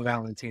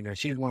Valentina.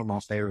 She's one of my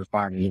favorite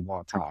fighters of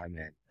all time,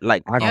 man.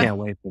 Like, I can't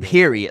wait for this.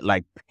 Period.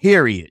 Like,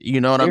 period. You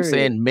know what I'm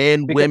saying?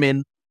 Men,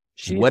 women,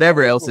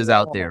 whatever else is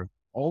out there.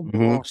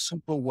 Overall,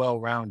 super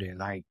well-rounded.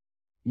 Like,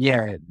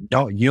 yeah,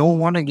 you don't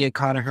want to get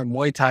caught in her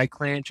Muay Thai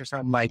clinch or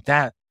something like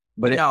that.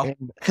 But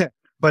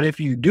but if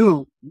you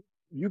do,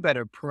 you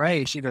better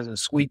pray she doesn't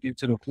sweep you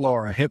to the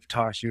floor or hip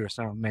toss you or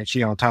something, man.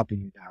 She on top of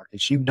you now.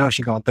 Because you know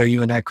she gonna throw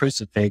you in that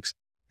crucifix,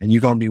 and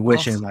you're gonna be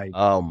wishing, like,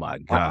 oh my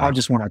God, I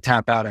just want to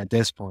tap out at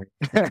this point.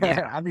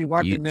 I be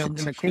watching them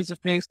in the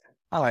crucifix.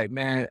 I'm like,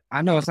 man,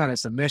 I know it's not a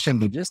submission,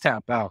 but just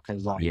tap out,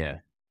 because, like,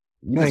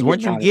 because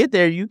once you get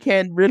there, you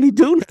can't really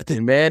do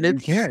nothing, man.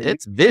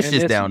 It's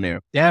vicious down there.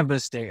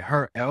 Devastate.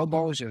 Her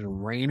elbows just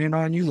raining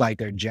on you like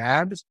they're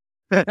jabs.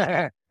 You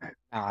don't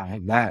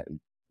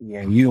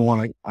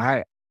want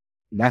to.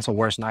 That's a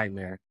worst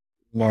nightmare.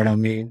 You know what I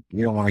mean?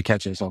 You don't want to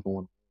catch yourself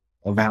on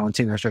a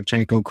Valentina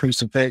Shevchenko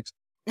crucifix.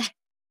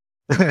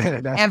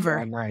 Ever.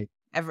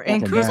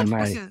 And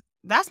crucifixes,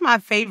 that's my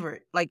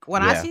favorite. Like,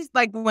 when I see,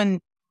 like, when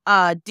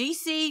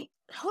DC,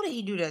 who did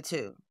he do that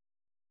to?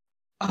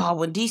 Oh,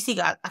 when DC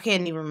got, I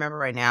can't even remember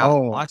right now. I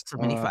watched so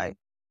many fights.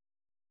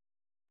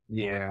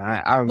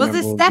 Yeah, I remember.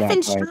 Was it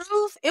Stephen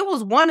Struve? It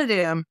was one of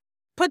them.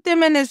 Put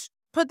them in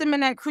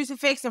that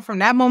crucifix, and from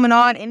that moment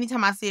on,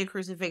 anytime I see a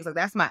crucifix, like,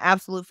 that's my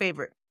absolute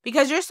favorite.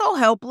 Because you're so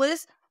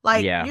helpless.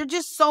 Like, you're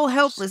just so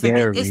helpless.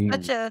 Like,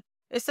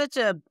 it's such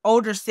a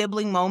older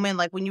sibling moment.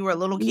 Like, when you were a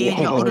little kid,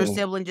 your older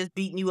sibling just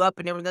beating you up,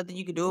 and there was nothing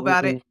you could do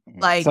about it.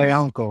 Like, say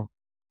uncle.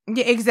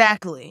 Yeah,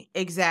 exactly.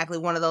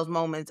 One of those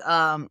moments.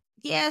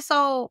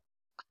 So,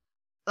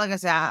 like I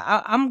said,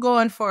 I'm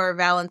going for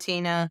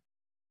Valentina,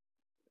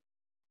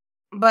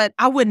 but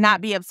I would not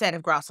be upset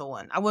if Grasso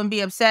won. I wouldn't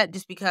be upset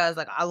just because,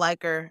 like, I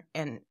like her,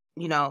 and,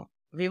 you know,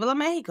 Viva la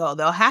Mexico.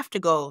 They'll have to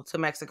go to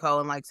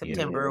Mexico in, like,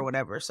 September or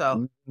whatever.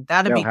 So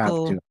that'd be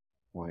cool.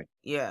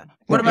 Yeah.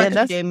 What about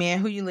you, Damien?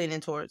 Who you leaning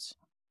towards?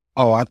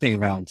 Oh, I think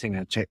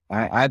Valentina.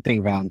 I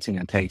think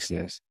Valentina takes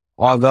this.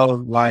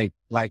 Although, like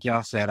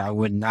y'all said, I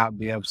would not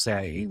be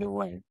upset either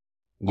way.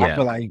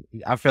 Yeah.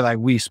 I feel like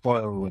we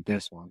spoiled with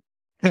this one.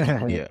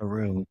 Yeah.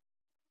 Really.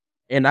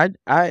 And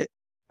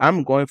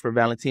I'm going for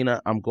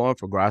Valentina. I'm going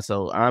for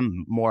Grasso.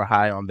 I'm more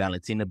high on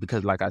Valentina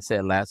because, like I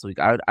said last week,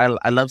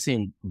 I love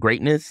seeing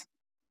greatness,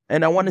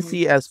 and I want to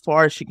see as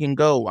far as she can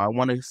go. I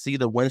want to see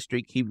the win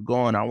streak keep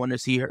going. I want to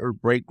see her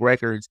break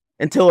records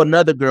until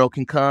another girl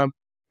can come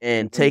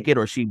and take it,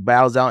 or she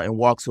bows out and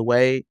walks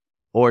away,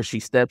 or she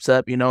steps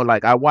up. You know,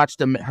 like, I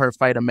watched her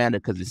fight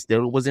Amanda because it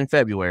still was in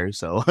February.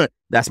 So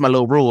that's my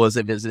little rule, is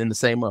if it's in the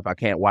same month, I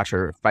can't watch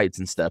her fights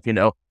and stuff, you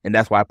know. And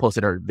that's why I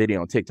posted her video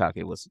on TikTok.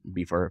 It was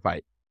before her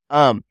fight.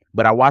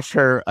 But I watched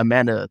her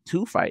Amanda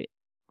 2 fight,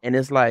 and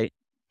it's like,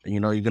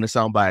 you're gonna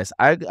sound biased.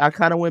 I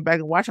kind of went back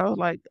and watched. I was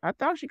like, I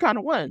thought she kind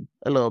of won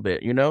a little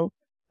bit.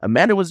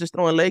 Amanda was just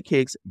throwing leg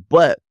kicks,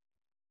 but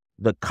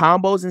the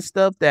combos and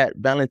stuff that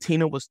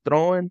Valentina was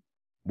throwing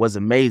was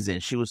amazing.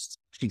 She's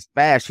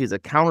fast. She's a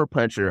counter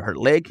puncher. Her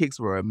leg kicks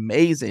were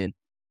amazing.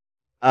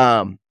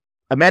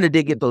 Amanda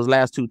did get those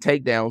last 2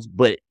 takedowns,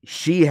 but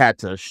she had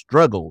to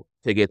struggle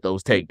to get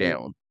those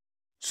takedowns.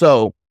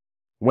 So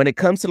when it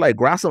comes to like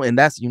Grasso, and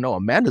that's,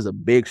 Amanda's a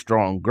big,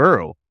 strong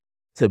girl,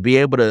 to be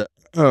able to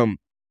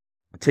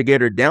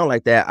get her down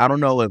like that. I don't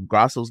know if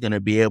Grasso's going to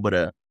be able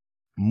to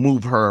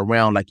move her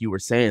around like you were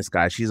saying,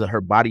 Sky.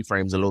 Her body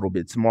frame's a little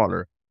bit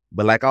smaller.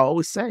 But like I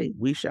always say,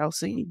 we shall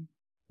see.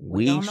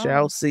 We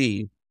shall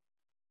see.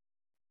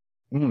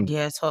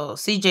 Yeah, so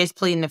CJ's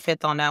pleading the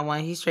fifth on that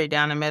one. He's straight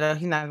down the middle.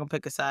 He's not going to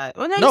pick a side.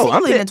 Well, no,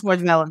 I'm leaning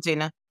towards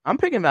Valentina. I'm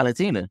picking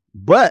Valentina.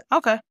 But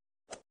okay.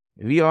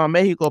 Via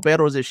Mexico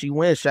Perros, if she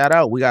wins, shout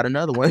out. We got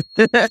another one.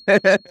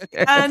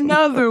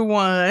 Another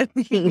one.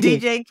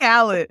 DJ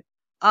Khaled.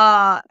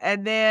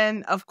 And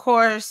then, of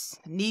course,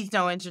 needs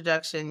no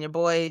introduction, your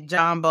boy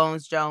Jon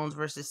Jones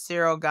versus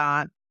Ciryl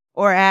Gane.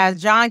 Or as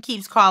John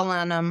keeps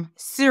calling him,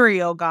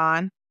 Ciryl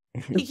Gane.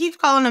 He keeps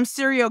calling him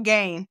Ciryl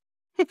Gane.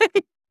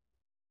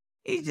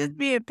 He's just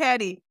being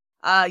petty.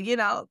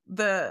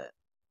 The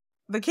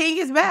king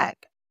is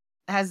back,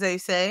 as they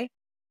say.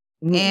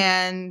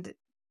 And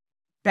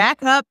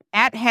back up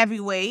at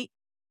heavyweight.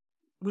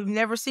 We've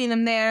never seen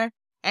him there.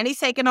 And he's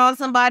taking on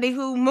somebody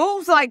who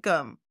moves like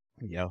him.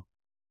 Yo.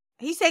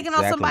 He's taking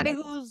on somebody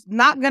who's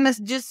not going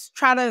to just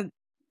try to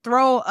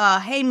throw a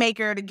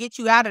haymaker to get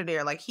you out of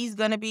there. Like, he's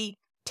going to be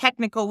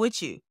technical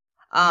with you.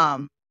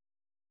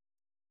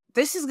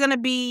 This is going to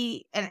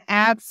be an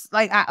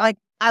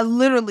I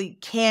literally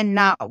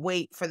cannot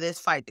wait for this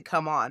fight to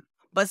come on.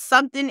 But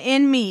something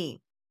in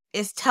me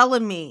is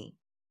telling me,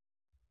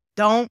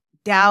 don't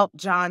doubt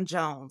Jon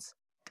Jones.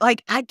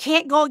 Like, I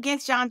can't go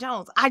against Jon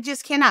Jones. I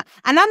just cannot.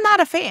 And I'm not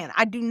a fan.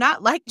 I do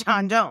not like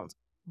Jon Jones.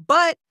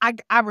 But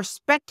I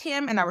respect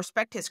him and I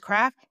respect his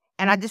craft.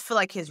 And I just feel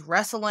like his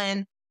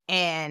wrestling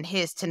and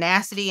his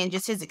tenacity and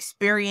just his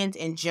experience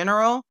in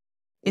general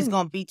is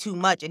going to be too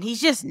much. And he's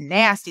just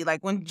nasty.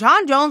 Like, when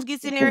Jon Jones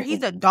gets in there,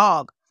 he's a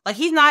dog. Like,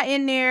 he's not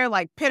in there,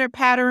 like,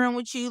 pitter-pattering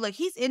with you. Like,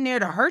 he's in there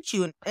to hurt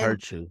you.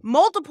 In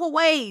multiple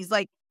ways.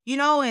 Like,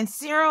 and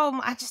Ciryl,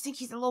 I just think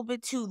he's a little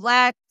bit too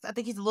lax. I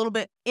think he's a little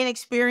bit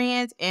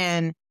inexperienced.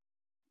 And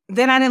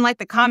then I didn't like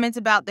the comments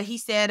that he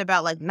said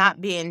about, like,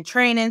 not being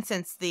training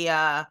since the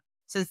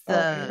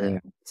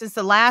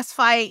last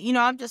fight.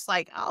 I'm just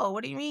like, oh,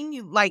 what do you mean?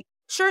 You, like,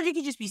 sure, you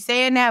could just be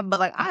saying that,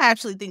 but, like, I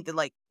actually think that,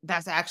 like,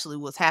 that's actually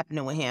what's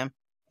happening with him.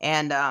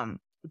 And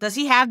does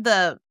he have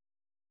the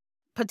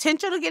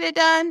potential to get it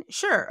done?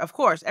 Sure, of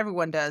course,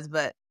 everyone does,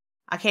 but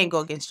I can't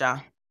go against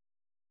Jon.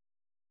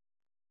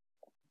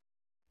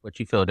 What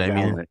you feel,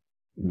 Damien?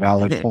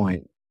 Valid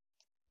point.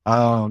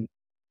 All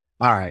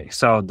right.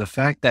 So the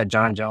fact that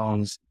Jon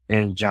Jones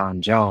is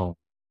Jon Jones,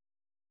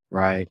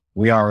 right?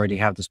 We already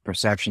have this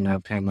perception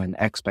of him and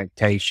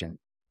expectation.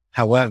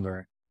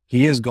 However,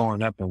 he is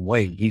going up in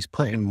weight. He's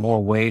putting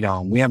more weight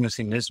on. We haven't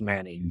seen this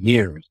man in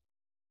years,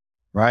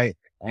 right?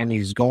 And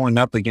he's going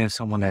up against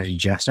someone that's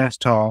just as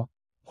tall,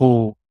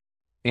 who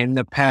in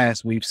the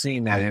past we've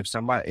seen that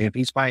if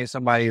he's fighting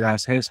somebody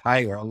that's his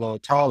height or a little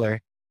taller,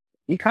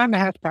 he kind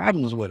of has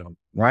problems with him,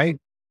 right?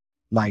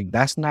 Like,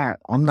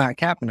 I'm not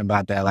capping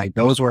about that. Like,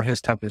 those were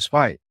his toughest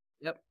fights.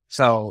 Yep.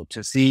 So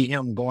to see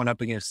him going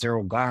up against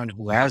Ciryl Gane,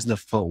 who has the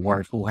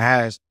footwork, who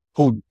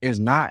is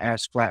not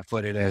as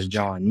flat-footed as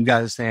Jon. You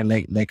guys are saying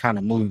they kind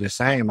of move the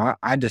same.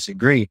 I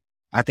disagree.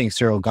 I think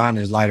Ciryl Gane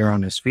is lighter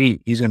on his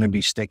feet. He's going to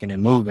be sticking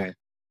and moving.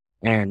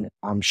 And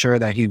I'm sure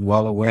that he's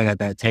well aware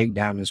that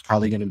takedown is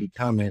probably going to be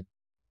coming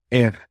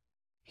if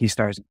he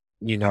starts,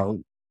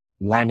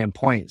 landing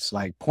points,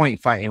 like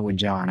point fighting with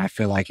Jon. I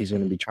feel like he's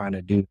going to be trying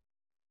to do.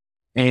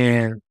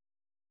 And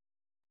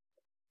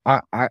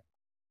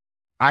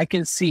I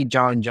can see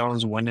Jon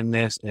Jones winning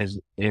this as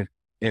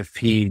if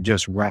he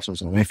just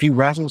wrestles him. If he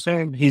wrestles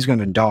him, he's going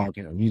to dog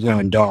him. He's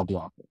going to dog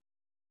walk him.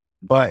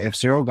 But if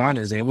Ciryl Gane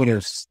is able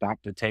to stop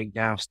the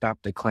takedown, stop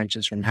the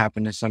clinches from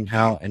happening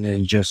somehow, and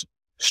then just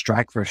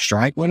strike for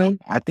strike with him,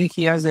 I think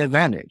he has the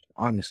advantage,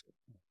 honestly.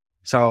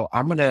 So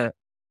I'm going to,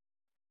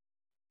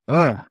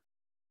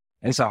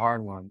 it's a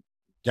hard one.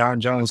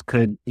 Jon Jones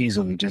could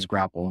easily just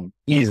grapple him,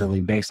 easily,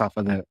 based off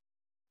of the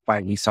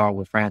fight we saw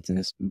with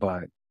Francis.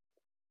 But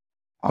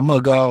I'm going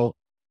to go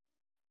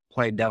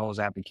play devil's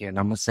advocate, and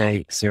I'm going to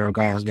say Ciryl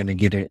Gane is going to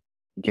get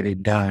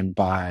it done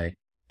by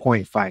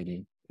point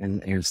fighting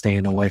and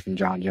staying away from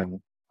Jon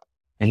Jones.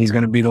 And he's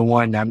going to be the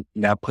one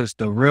that puts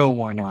the real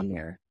one on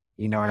there.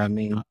 You know what I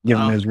mean? Give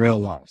him his real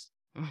loss.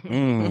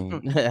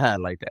 I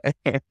like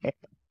that.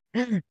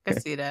 I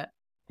see that.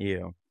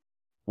 Yeah.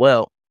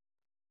 Well,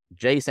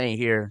 Jace ain't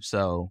here,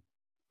 so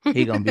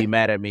he gonna be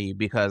mad at me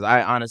because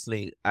I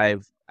honestly, I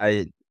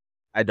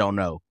don't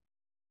know.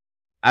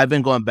 I've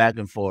been going back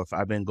and forth.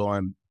 I've been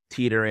going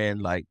teetering.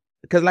 Like,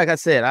 because like I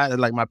said, I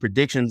like my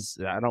predictions.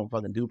 I don't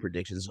fucking do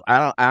predictions.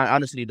 I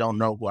honestly don't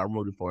know who I'm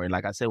rooting for. And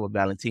like I said with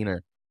Valentina,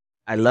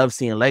 I love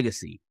seeing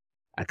legacy.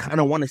 I kind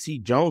of want to see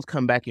Jones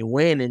come back and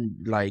win.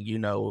 And like, you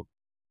know,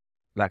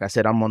 like I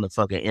said, I'm on the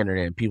fucking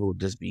internet and people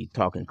just be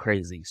talking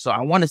crazy. So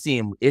I want to see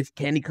him.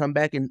 Can he come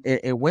back and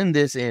win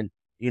this and,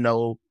 you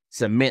know,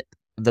 cement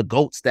the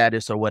GOAT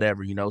status or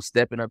whatever, you know,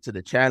 stepping up to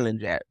the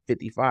challenge at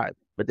 55.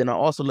 But then I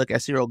also look at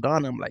Ciryl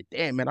Gane. I'm like,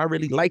 damn, man, I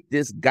really like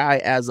this guy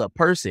as a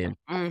person.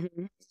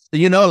 Mm-hmm.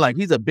 You know, like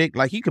he's a big,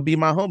 like he could be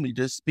my homie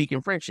just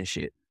speaking French and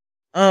shit.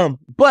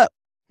 But,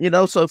 you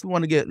know, so if you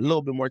want to get a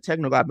little bit more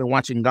technical, I've been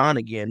watching Gane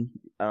again.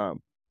 So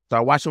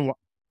I watched him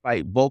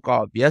fight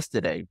Volkov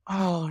yesterday.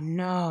 Oh,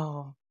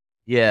 no.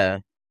 Yeah.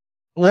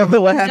 What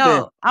happened?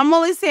 No, I'm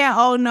only saying,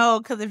 oh, no,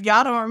 because if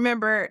y'all don't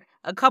remember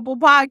a couple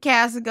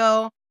podcasts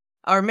ago,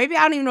 or maybe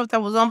I don't even know if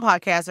that was on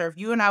podcast or if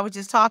you and I were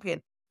just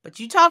talking, but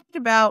you talked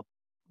about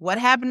what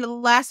happened the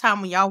last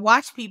time when y'all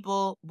watch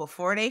people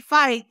before they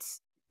fight.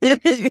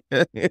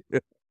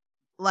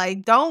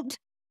 Like, don't.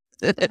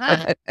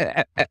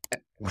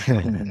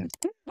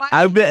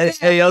 I've been,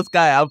 hey, yo,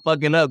 Sky, I'm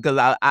fucking up because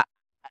I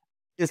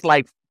it's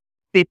like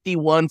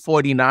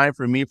 51-49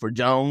 for me for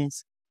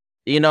Jones.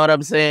 You know what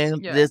I'm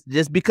saying? Yeah.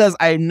 Just because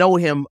I know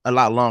him a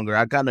lot longer.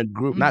 I kind of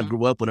not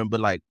grew up with him,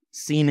 but like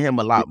seen him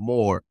a lot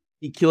more.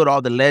 He killed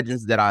all the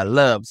legends that I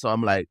love. So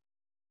I'm like,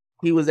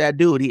 he was that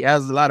dude. He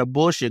has a lot of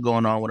bullshit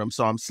going on with him.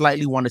 So I'm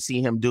slightly want to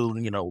see him do,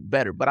 you know,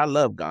 better. But I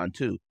love Gane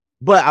too.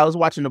 But I was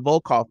watching the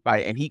Volkov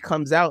fight and he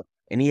comes out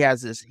and he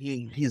has this,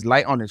 he's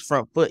light on his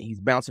front foot. He's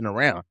bouncing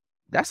around.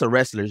 That's a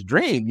wrestler's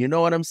dream. You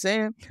know what I'm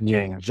saying?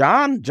 Yeah.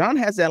 Jon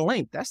has that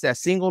length. That's that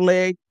single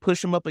leg,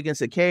 push him up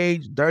against a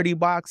cage, dirty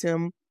box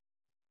him.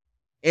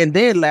 And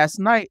then last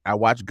night I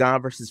watched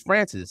Gane versus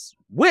Francis,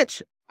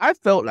 which I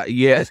felt like,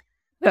 yes.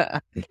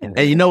 And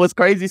you know what's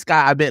crazy,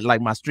 Sky? I bet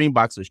like my stream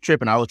box was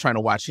tripping. I was trying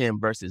to watch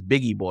him versus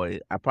Biggie Boy.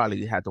 I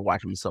probably had to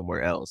watch him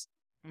somewhere else.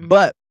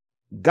 But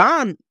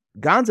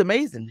Gane's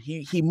amazing.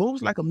 He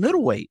moves like a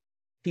middleweight.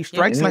 He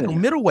strikes like a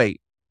middleweight.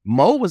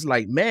 Mo was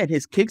like, man,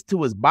 his kicks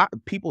to his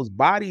people's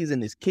bodies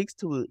and his kicks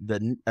to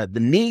the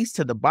knees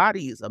to the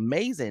body is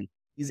amazing.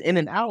 He's in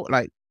and out.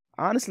 Like,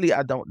 honestly,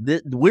 I don't.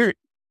 We're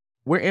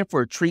in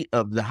for a treat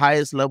of the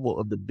highest level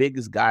of the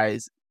biggest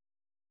guys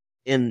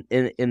in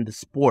the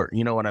sport.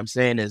 You know what I'm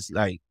saying? Is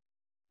like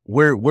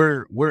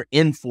we're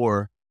in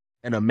for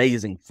an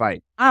amazing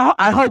fight.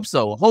 I hope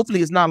so.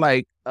 Hopefully, it's not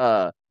like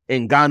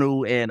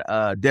Ngannou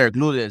and Derek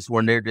Lewis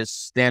when they're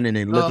just standing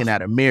and looking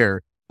at a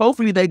mirror.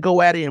 Hopefully they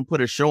go at it and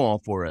put a show on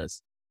for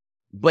us.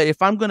 But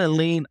if I'm going to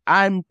lean,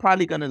 I'm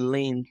probably going to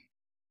lean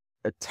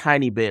a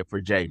tiny bit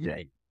for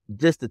JJ.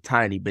 Just a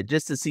tiny bit,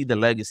 just to see the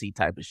legacy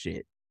type of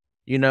shit.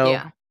 You know?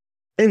 Yeah.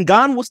 And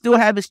Gane will still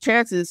have his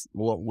chances.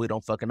 Well, we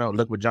don't fucking know.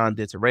 Look what Jon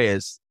did to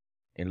Reyes.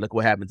 And look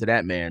what happened to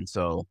that man.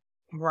 So.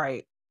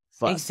 Right.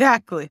 Fuck.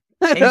 Exactly.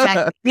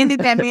 Ended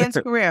that man's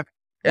career.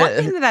 One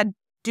thing that I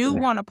do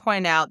want to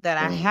point out that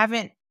I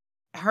haven't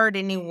heard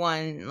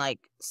anyone like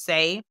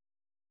say,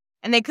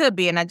 and they could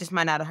be, and I just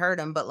might not have heard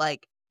them, but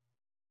like,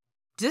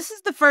 this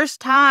is the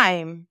first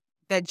time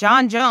that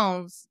Jon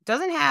Jones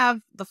doesn't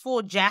have the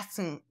full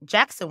Jackson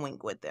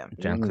Wink with them.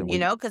 You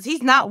know, because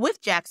he's not with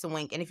Jackson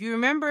Wink. And if you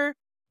remember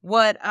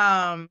what,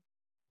 and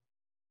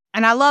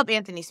I love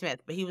Anthony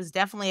Smith, but he was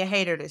definitely a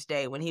hater this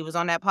day when he was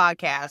on that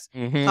podcast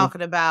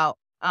talking about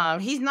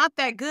he's not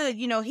that good.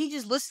 You know, he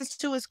just listens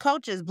to his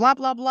coaches, blah,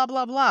 blah, blah,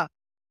 blah, blah.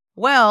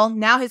 Well,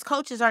 now his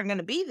coaches aren't going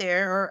to be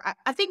there, or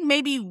I think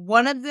maybe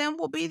one of them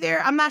will be there.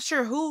 I'm not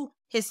sure who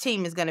his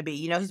team is going to be.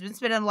 You know, he's been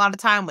spending a lot of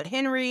time with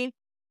Henry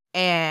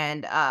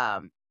and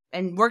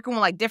working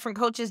with like different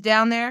coaches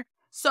down there.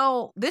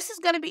 So this is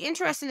going to be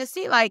interesting to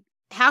see like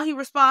how he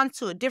responds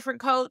to a different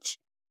coach.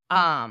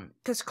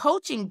 Because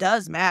coaching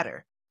does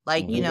matter,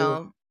 like, you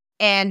know,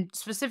 and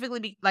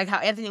specifically like how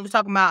Anthony was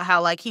talking about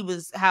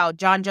how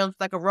Jon Jones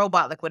was like a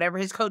robot, like whatever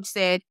his coach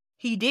said,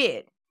 he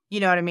did. You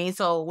know what I mean?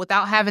 So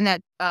without having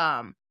that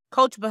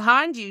coach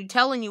behind you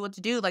telling you what to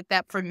do, like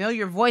that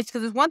familiar voice,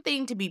 because it's one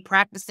thing to be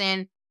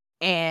practicing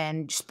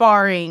and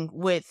sparring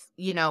with,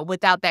 you know,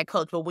 without that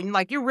coach. But when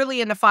like you're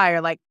really in the fire,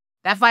 like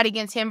that fight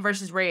against him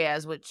versus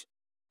Reyes, which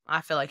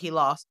I feel like he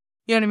lost,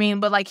 you know what I mean?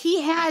 But like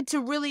he had to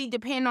really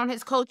depend on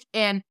his coach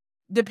and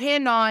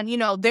depend on, you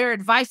know, their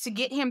advice to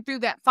get him through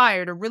that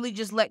fire, to really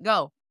just let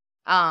go.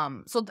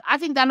 So I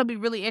think that'll be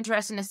really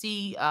interesting to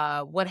see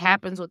what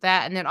happens with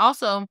that. And then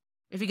also,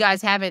 if you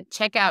guys haven't,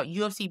 check out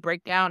UFC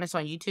Breakdown. It's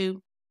on YouTube.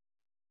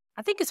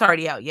 I think it's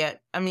already out yet.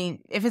 I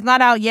mean, if it's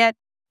not out yet,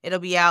 it'll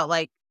be out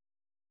like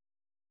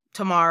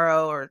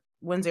tomorrow or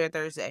Wednesday or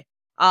Thursday.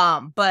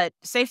 But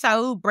Saif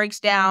Saud breaks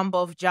down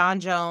both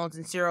Jon Jones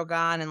and Ciryl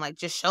Gane and like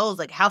just shows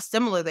like how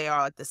similar they are,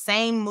 like the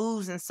same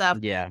moves and stuff.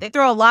 Yeah. They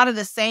throw a lot of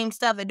the same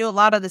stuff. They do a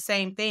lot of the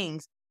same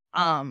things.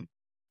 And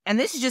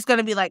this is just going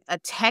to be like a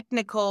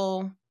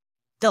technical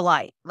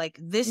delight. Like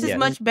this is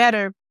much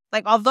better.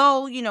 Like,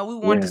 although, you know, we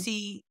wanted to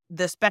see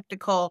the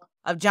spectacle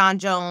of Jon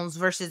Jones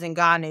versus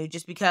Ngannou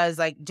just because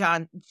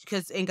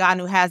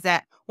Ngannou has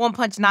that one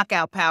punch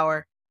knockout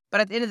power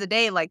But at the end of the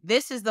day, like,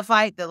 this is the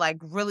fight that, like,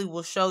 really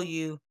will show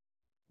you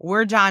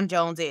where Jon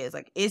Jones is.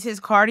 Like, is his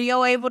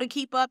cardio able to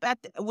keep up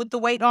with the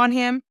weight on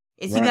him?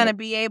 Is he going to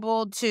be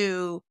able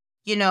to,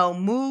 you know,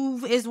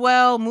 move as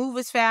well, move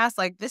as fast?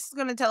 Like, this is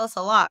going to tell us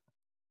a lot.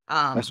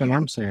 That's what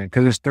I'm saying.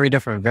 Because there's 3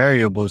 different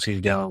variables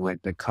he's dealing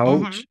with. The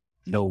coach,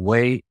 the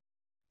weight,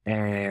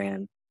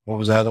 and what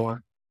was the other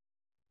one?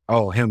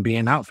 Oh, him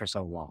being out for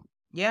so long.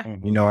 Yeah.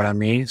 You know what I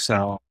mean?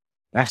 So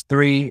that's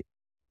 3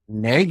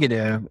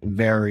 negative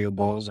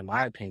variables, in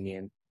my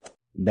opinion,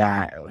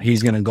 that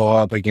he's going to go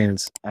up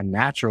against a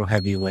natural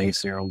heavyweight,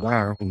 Ciryl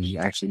Gane, who's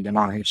actually been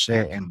on his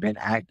shit and been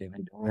active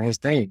and doing his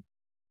thing.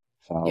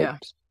 So,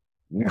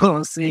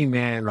 we'll see,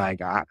 man.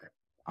 Like, I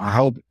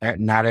hope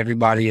not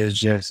everybody is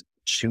just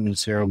shooting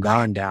Ciryl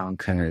Gane down,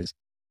 because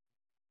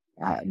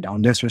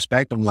don't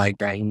disrespect him like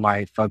that. He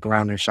might fuck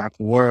around and shock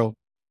the world.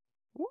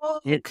 Well,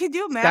 could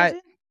you imagine?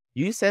 Scott,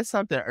 you said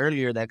something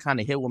earlier that kind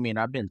of hit with me, and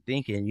I've been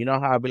thinking, you know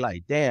how I'd be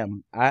like,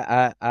 damn,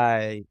 I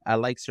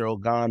like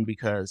Ciryl Gane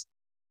because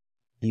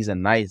he's a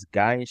nice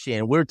guy and shit.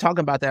 And we were talking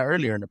about that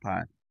earlier in the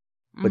pod.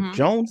 But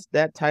Jones,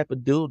 that type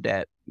of dude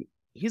that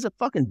he's a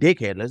fucking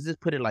dickhead. Let's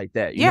just put it like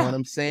that. You know what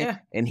I'm saying? Yeah.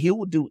 And he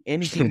will do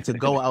anything to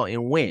go out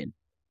and win.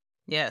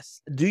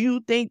 Yes. Do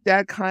you think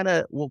that kind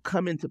of will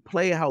come into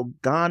play? How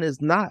Gane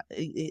is not,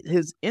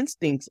 his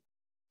instincts,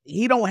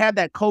 he don't have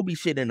that Kobe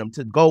shit in him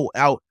to go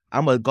out.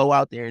 I'm going to go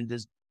out there and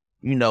just,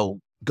 you know,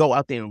 go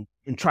out there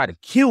and try to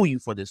kill you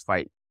for this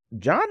fight.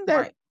 Jon,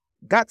 that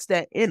got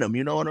that in him,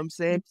 you know what I'm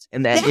saying?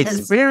 And that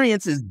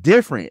experience is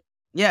different.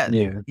 Yeah.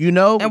 You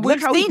know, and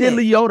look how he did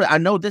Lyoto. I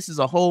know this is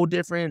a whole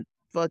different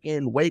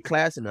fucking weight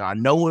class, and I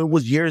know it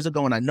was years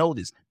ago, and I know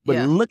this, but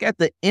look at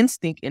the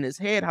instinct in his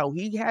head, how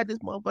he had this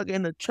motherfucker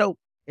in the choke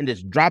and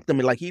just dropped him,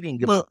 and like he didn't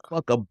give a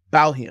fuck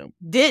about him.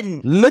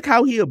 Didn't. Look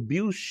how he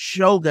abused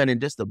Shogun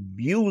and just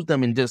abused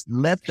them and just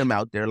left them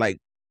out there. Like,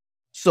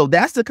 so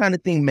that's the kind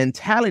of thing,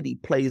 mentality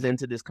plays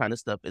into this kind of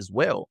stuff as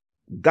well.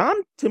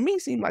 Gane, to me,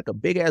 seemed like a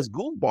big-ass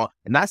goofball.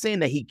 And not saying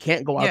that he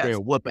can't go out there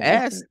and whoop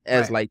ass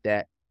as like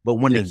that, but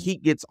when the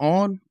heat gets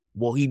on,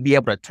 will he be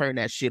able to turn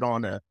that shit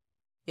on to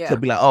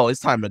be like, oh, it's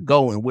time to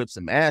go and whip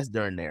some ass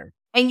during there?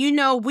 And, you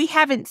know, we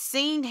haven't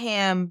seen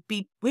Gane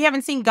be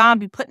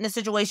put in a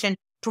situation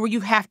to where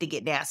you have to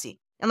get nasty.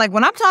 And, like,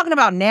 when I'm talking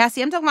about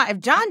nasty, I'm talking about if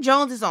Jon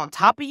Jones is on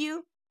top of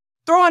you,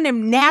 throwing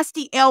them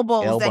nasty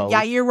elbows. That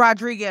Yair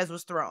Rodriguez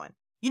was throwing.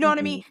 You know what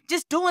I mean?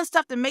 Just doing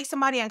stuff to make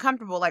somebody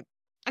uncomfortable. Like,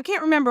 I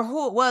can't remember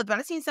who it was, but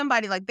I seen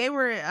somebody, like, they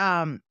were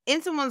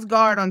in someone's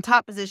guard on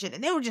top position,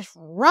 and they were just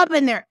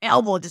rubbing their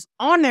elbow just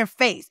on their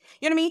face.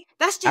 You know what I mean?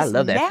 That's just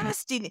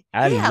nasty.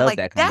 I love like,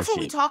 that kind that's of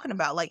what shit. we're talking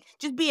about. Like,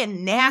 just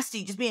being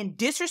nasty, just being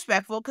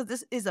disrespectful, because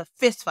this is a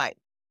fist fight.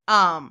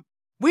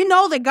 We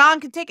know that Gane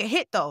can take a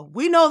hit, though.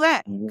 We know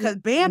that, because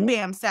Bam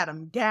Bam sat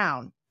him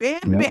down.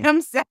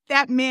 Bam sat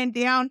that man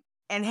down,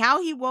 and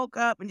how he woke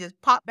up and just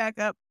popped back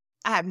up,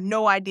 I have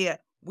no idea.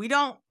 We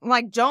don't,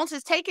 like, Jones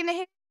has taken a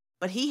hit,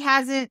 but he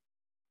hasn't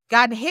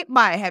gotten hit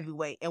by a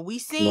heavyweight. And we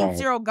seen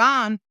Ciryl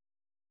Gane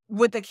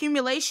with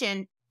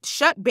accumulation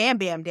shut Bam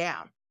Bam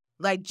down.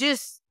 Like,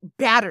 just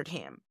battered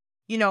him.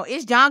 You know,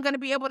 is Jon going to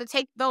be able to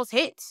take those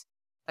hits?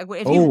 Like,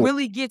 if he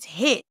really gets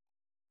hit.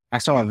 I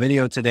saw a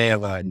video today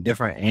of a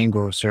different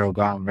angle of Ciryl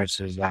Gane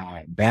versus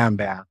Bam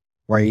Bam,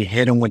 where he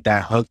hit him with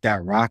that hook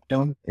that rocked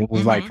him. It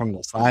was like from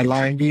the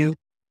sideline view.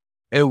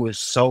 It was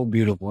so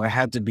beautiful. It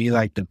had to be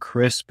like the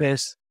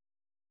crispest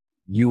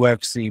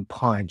UFC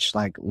punch,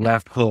 like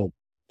left hook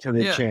to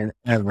the chin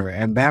ever.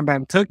 And Bam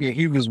Bam took it.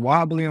 He was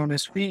wobbly on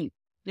his feet.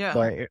 Yeah.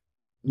 But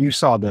you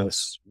saw the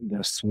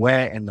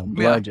sweat and the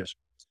blood just...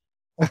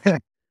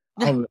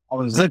 I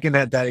was looking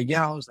at that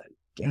again. I was like,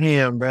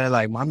 damn, bro.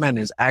 Like, my man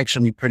is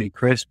actually pretty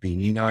crispy.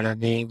 You know what I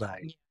mean?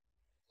 Like,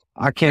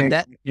 I can't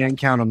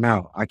count him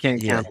out. I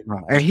can't count him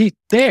out. And he's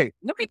thick.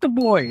 Look at the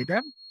boy.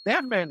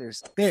 That man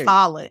is thick.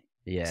 Solid.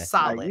 Yeah.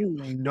 Solid. Like,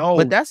 you know,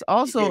 but that's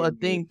also a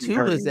thing,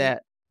 too, is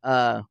that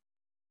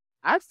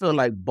I feel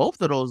like both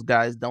of those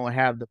guys don't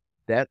have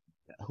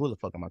who the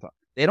fuck am I talking?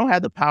 They don't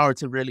have the power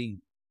to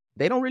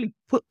they don't really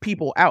put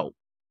people out.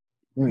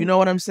 You know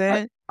what I'm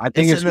saying? I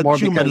think it's more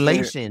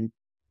accumulation.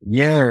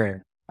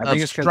 I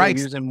think it's because they're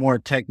using more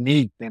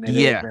technique than it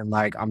is than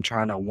like, I'm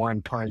trying to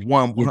one punch,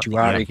 get you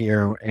out of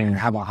here and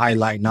have a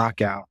highlight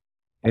knockout.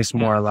 It's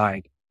more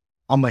like,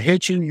 I'm going to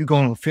hit you, you're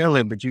going to feel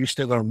it, but you're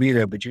still going to be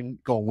there, but you're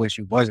going to wish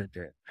you wasn't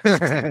there.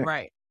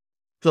 Right.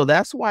 So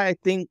that's why I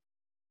think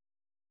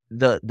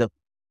the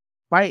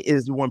fight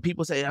is when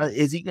people say,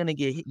 is he going to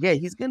get hit? Yeah,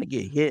 he's going to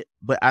get hit,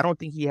 but I don't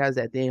think he has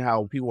that thing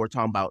how people were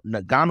talking about.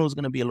 Nagano is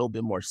going to be a little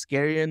bit more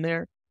scary in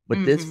there,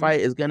 but this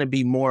fight is going to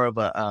be more of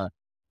a,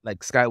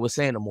 like Sky was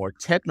saying, a more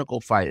technical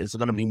fight. It's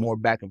going to be more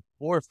back and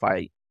forth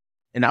fight.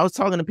 And I was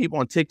talking to people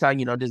on TikTok,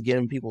 you know, just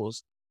giving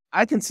people's,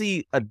 I can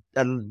see a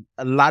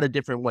lot of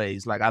different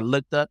ways. Like, I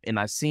looked up and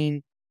I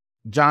seen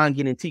Jon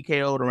getting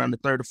TKO'd around the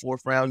 3rd or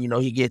 4th round. You know,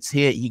 he gets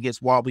hit, he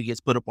gets wobbled, he gets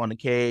put up on the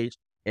cage.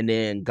 And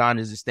then Gane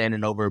is just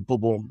standing over,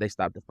 boom, boom, they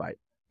stop the fight.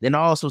 Then I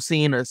also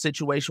seen a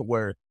situation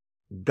where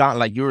Gone,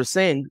 like you were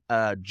saying,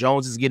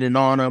 Jones is getting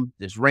on him,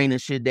 just raining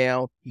shit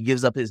down. He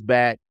gives up his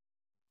back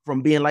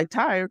from being like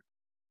tired.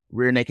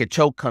 Rear naked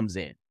choke comes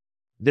in.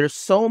 There's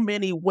so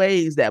many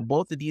ways that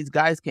both of these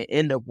guys can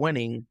end up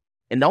winning,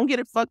 and don't get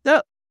it fucked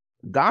up.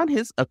 Gone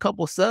his a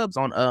couple subs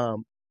on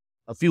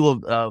a few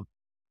of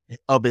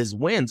his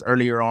wins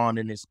earlier on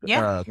in his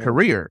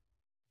career.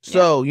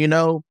 So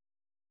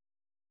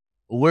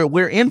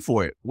we're in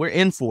for it. We're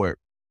in for it.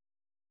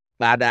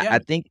 But I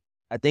think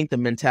the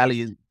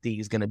mentality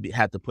is going to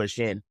have to push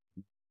in.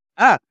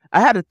 I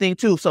had a thing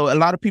too. So a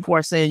lot of people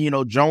are saying,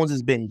 Jones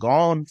has been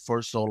gone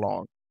for so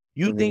long.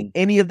 You think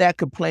any of that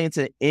could play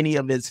into any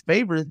of his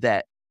favors,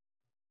 that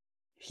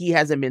he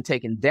hasn't been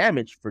taking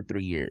damage for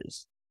 3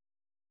 years?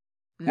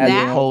 As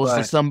opposed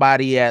to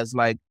somebody as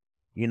like,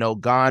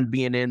 Gane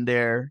being in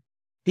there.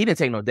 He didn't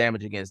take no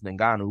damage against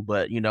Ngannou,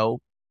 but,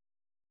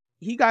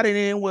 he got it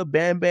in with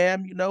Bam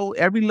Bam.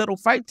 Every little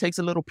fight takes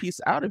a little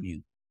piece out of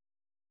you.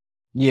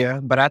 Yeah,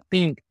 but I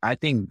think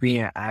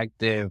being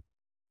active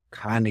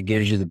kind of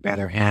gives you the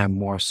better hand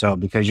more so,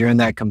 because you're in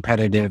that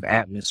competitive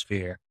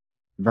atmosphere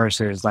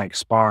versus like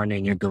sparring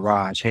in your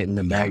garage, hitting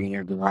the bag in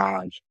your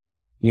garage.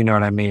 You know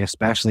what I mean?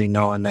 Especially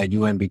knowing that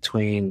you in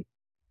between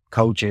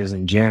coaches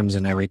and gyms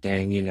and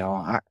everything.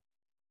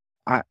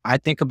 I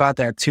think about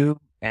that too.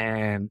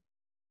 And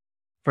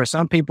for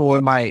some people,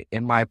 it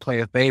might play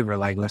a favor.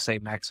 Like, let's say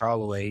Max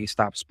Holloway, he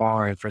stopped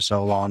sparring for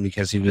so long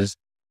because he was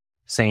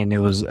saying it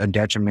was a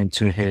detriment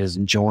to his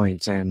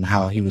joints and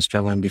how he was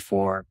feeling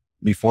before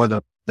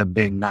the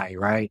big night,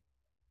 right?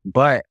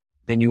 But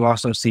then you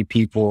also see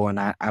people, and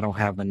I don't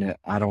have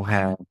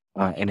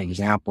an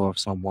example of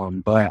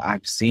someone, but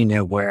I've seen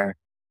it where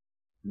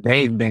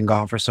they've been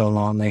gone for so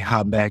long, they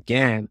hop back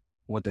in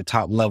with the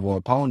top level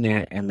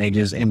opponent and they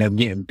just end up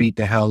getting beat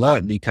the hell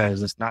up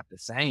because it's not the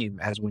same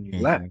as when you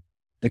left.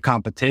 The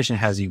competition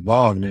has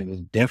evolved and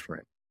it's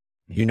different.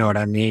 You know what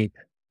I mean?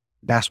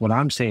 That's what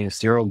I'm saying.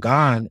 Ciryl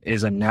Gane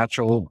is a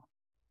natural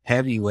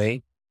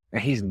heavyweight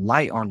and he's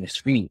light on his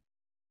feet.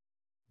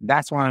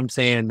 That's why I'm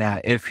saying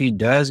that if he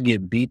does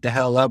get beat the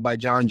hell up by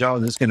Jon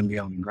Jones, it's going to be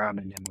on the ground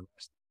and then the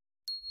rest.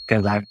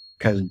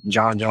 Because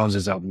Jon Jones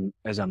is a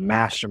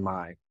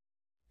mastermind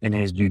in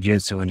his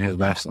jiu-jitsu and his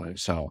wrestling.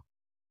 So,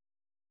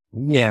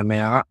 yeah,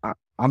 man,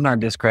 I'm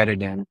not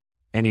discrediting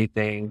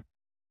anything,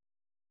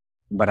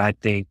 but I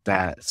think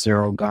that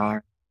Ciryl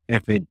Gane,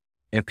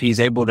 if he's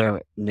able to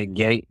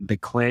negate the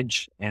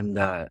clinch and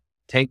the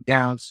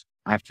takedowns,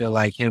 I feel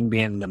like him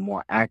being the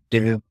more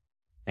active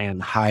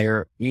and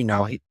higher,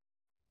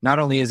 not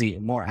only is he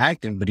more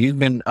active, but he's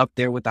been up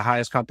there with the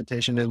highest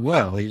competition as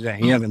well. He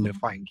hasn't been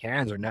fighting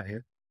cans or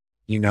nothing,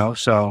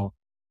 so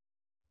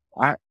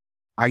I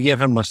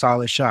give him a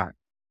solid shot.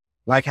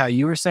 Like how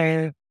you were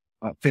saying,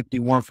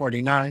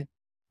 51-49,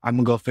 I'm going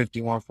to go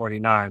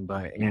 51-49,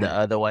 but the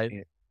other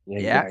way.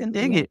 Yeah, I can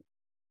dig it.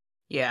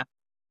 Yeah.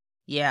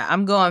 Yeah,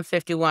 I'm going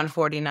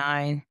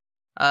 51-49,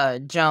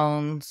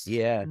 Jones.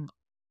 Yeah.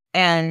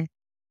 And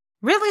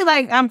really,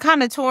 like, I'm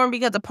kind of torn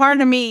because a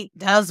part of me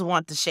does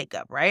want the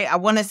shakeup, right? I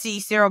want to see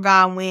Ciryl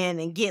Gane win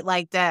and get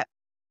like that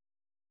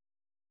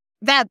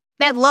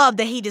love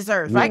that he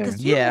deserves, right?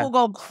 Because people will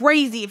go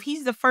crazy if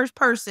he's the first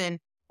person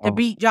to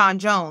beat Jon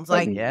Jones.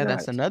 Like,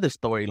 that's another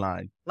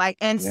storyline. Like,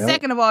 and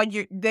second of all,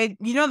 they're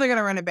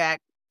gonna run it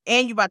back,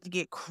 and you're about to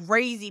get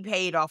crazy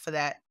paid off of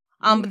that.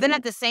 But then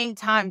at the same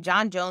time,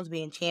 Jon Jones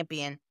being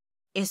champion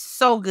is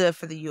so good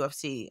for the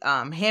UFC.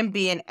 Him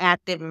being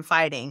active and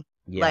fighting,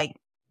 but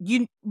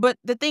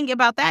the thing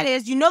about that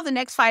is, the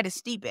next fight is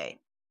Stipe.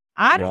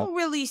 I don't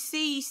really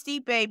see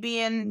Stipe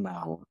being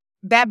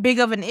that big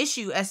of an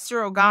issue as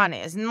Ciryl Gane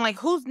is. And like,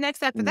 who's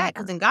next after that?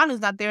 Because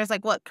Ngannou's not there. It's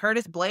like, what,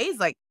 Curtis Blades?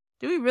 Like,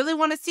 do we really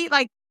want to see,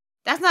 like,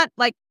 that's not,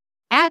 like,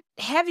 at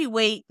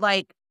heavyweight,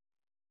 like,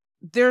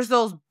 there's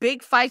those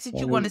big fights that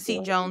you want to see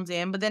Jones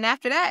in. But then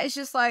after that, it's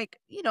just like,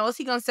 is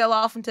he going to sell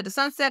off into the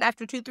sunset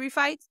after 2-3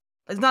 fights?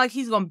 It's not like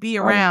he's going to be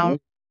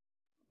around.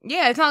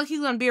 Yeah, it's not like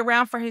he's going to be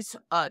around for his,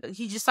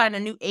 he just signed a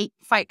new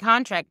 8-fight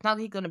contract. It's not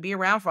like he's going to be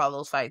around for all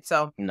those fights.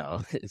 So,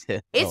 no.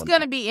 It's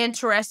going to be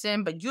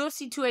interesting. But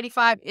UFC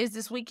 285 is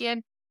this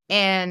weekend.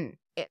 And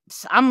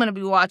I'm going to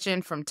be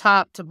watching from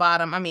top to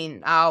bottom. I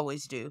mean, I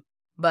always do.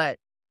 But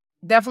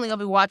definitely going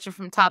to be watching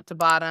from top to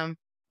bottom.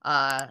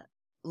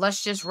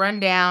 Let's just run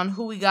down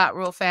who we got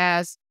real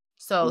fast.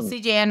 So,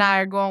 CJ and I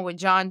are going with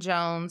Jon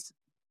Jones.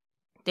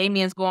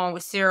 Damien's going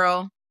with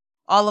Ciryl.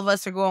 All of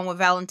us are going with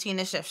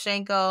Valentina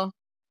Shevchenko.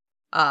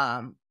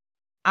 I'm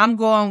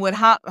going with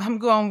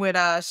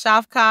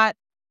Shavkat,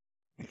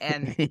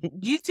 and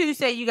you two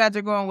say you guys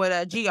are going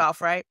with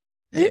Geoff, right?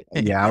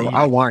 Yeah,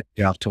 I want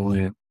Geoff to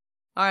win.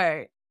 All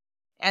right,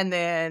 and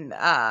then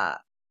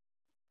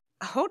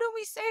who do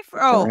we say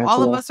for? Oh,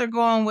 all of us are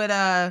going with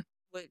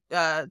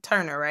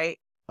Turner, right?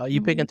 Are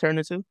you picking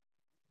Turner too?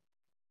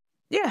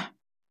 Yeah,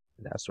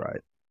 that's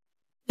right.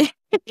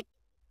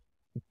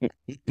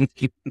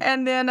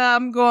 And then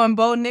I'm going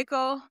Bo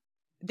Nickel.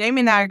 Damien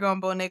and I are going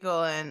Bo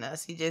Nickel, and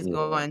CJ's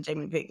going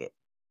Jamie Pickett.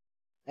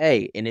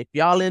 Hey, and if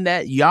y'all in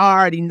that, y'all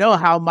already know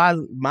how my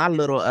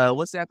little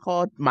what's that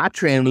called? My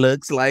trend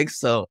looks like.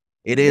 So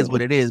it is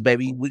what it is,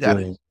 baby. We got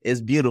it. It's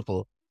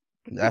beautiful.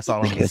 That's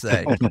all I'm gonna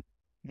say.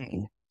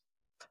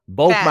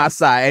 Both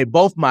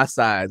my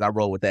sides. I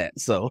roll with that.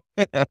 So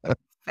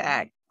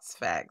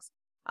facts.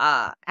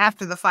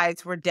 After the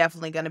fights, we're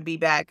definitely gonna be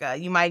back.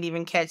 You might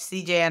even catch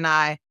CJ and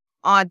I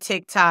on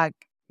TikTok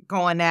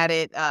going at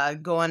it,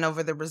 going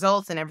over the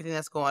results and everything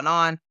that's going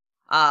on.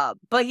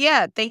 But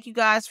yeah, thank you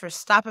guys for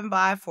stopping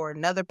by for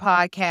another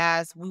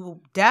podcast. We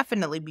will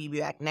definitely be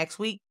back next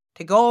week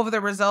to go over the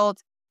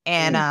results.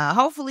 And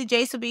hopefully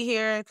Jace will be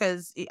here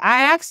because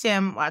I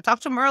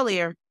talked to him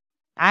earlier.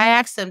 I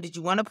asked him, did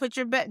you want to put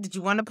your bet? Did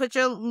you want to put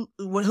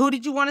who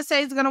did you want to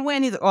say is going to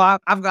win? He's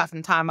like, I've got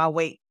some time. I'll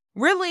wait.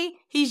 Really?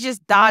 He's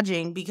just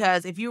dodging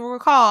because if you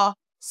recall,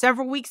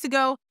 several weeks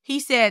ago, he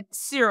said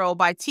Ciryl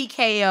by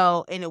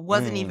TKO and it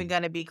wasn't even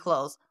going to be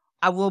close.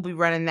 I will be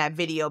running that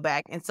video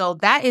back. And so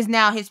that is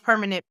now his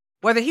permanent,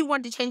 whether he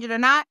wanted to change it or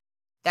not,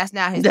 that's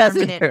now his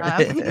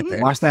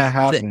permanent. Watch that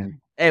happen.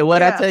 Hey,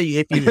 what I tell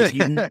you, if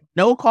you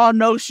no call,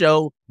 no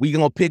show, we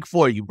going to pick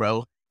for you,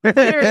 bro.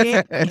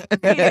 Period.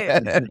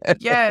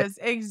 Yes,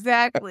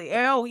 exactly.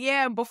 Oh,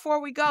 yeah.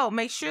 Before we go,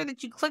 make sure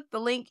that you click the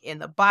link in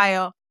the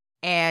bio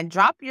and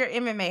drop your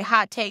MMA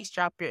hot takes,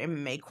 drop your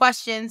MMA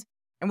questions,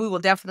 and we will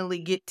definitely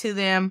get to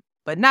them.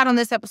 But not on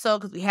this episode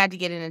because we had to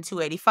get in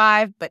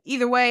 285. But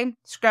either way,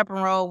 scrap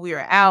and roll. We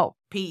are out.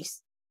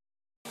 Peace.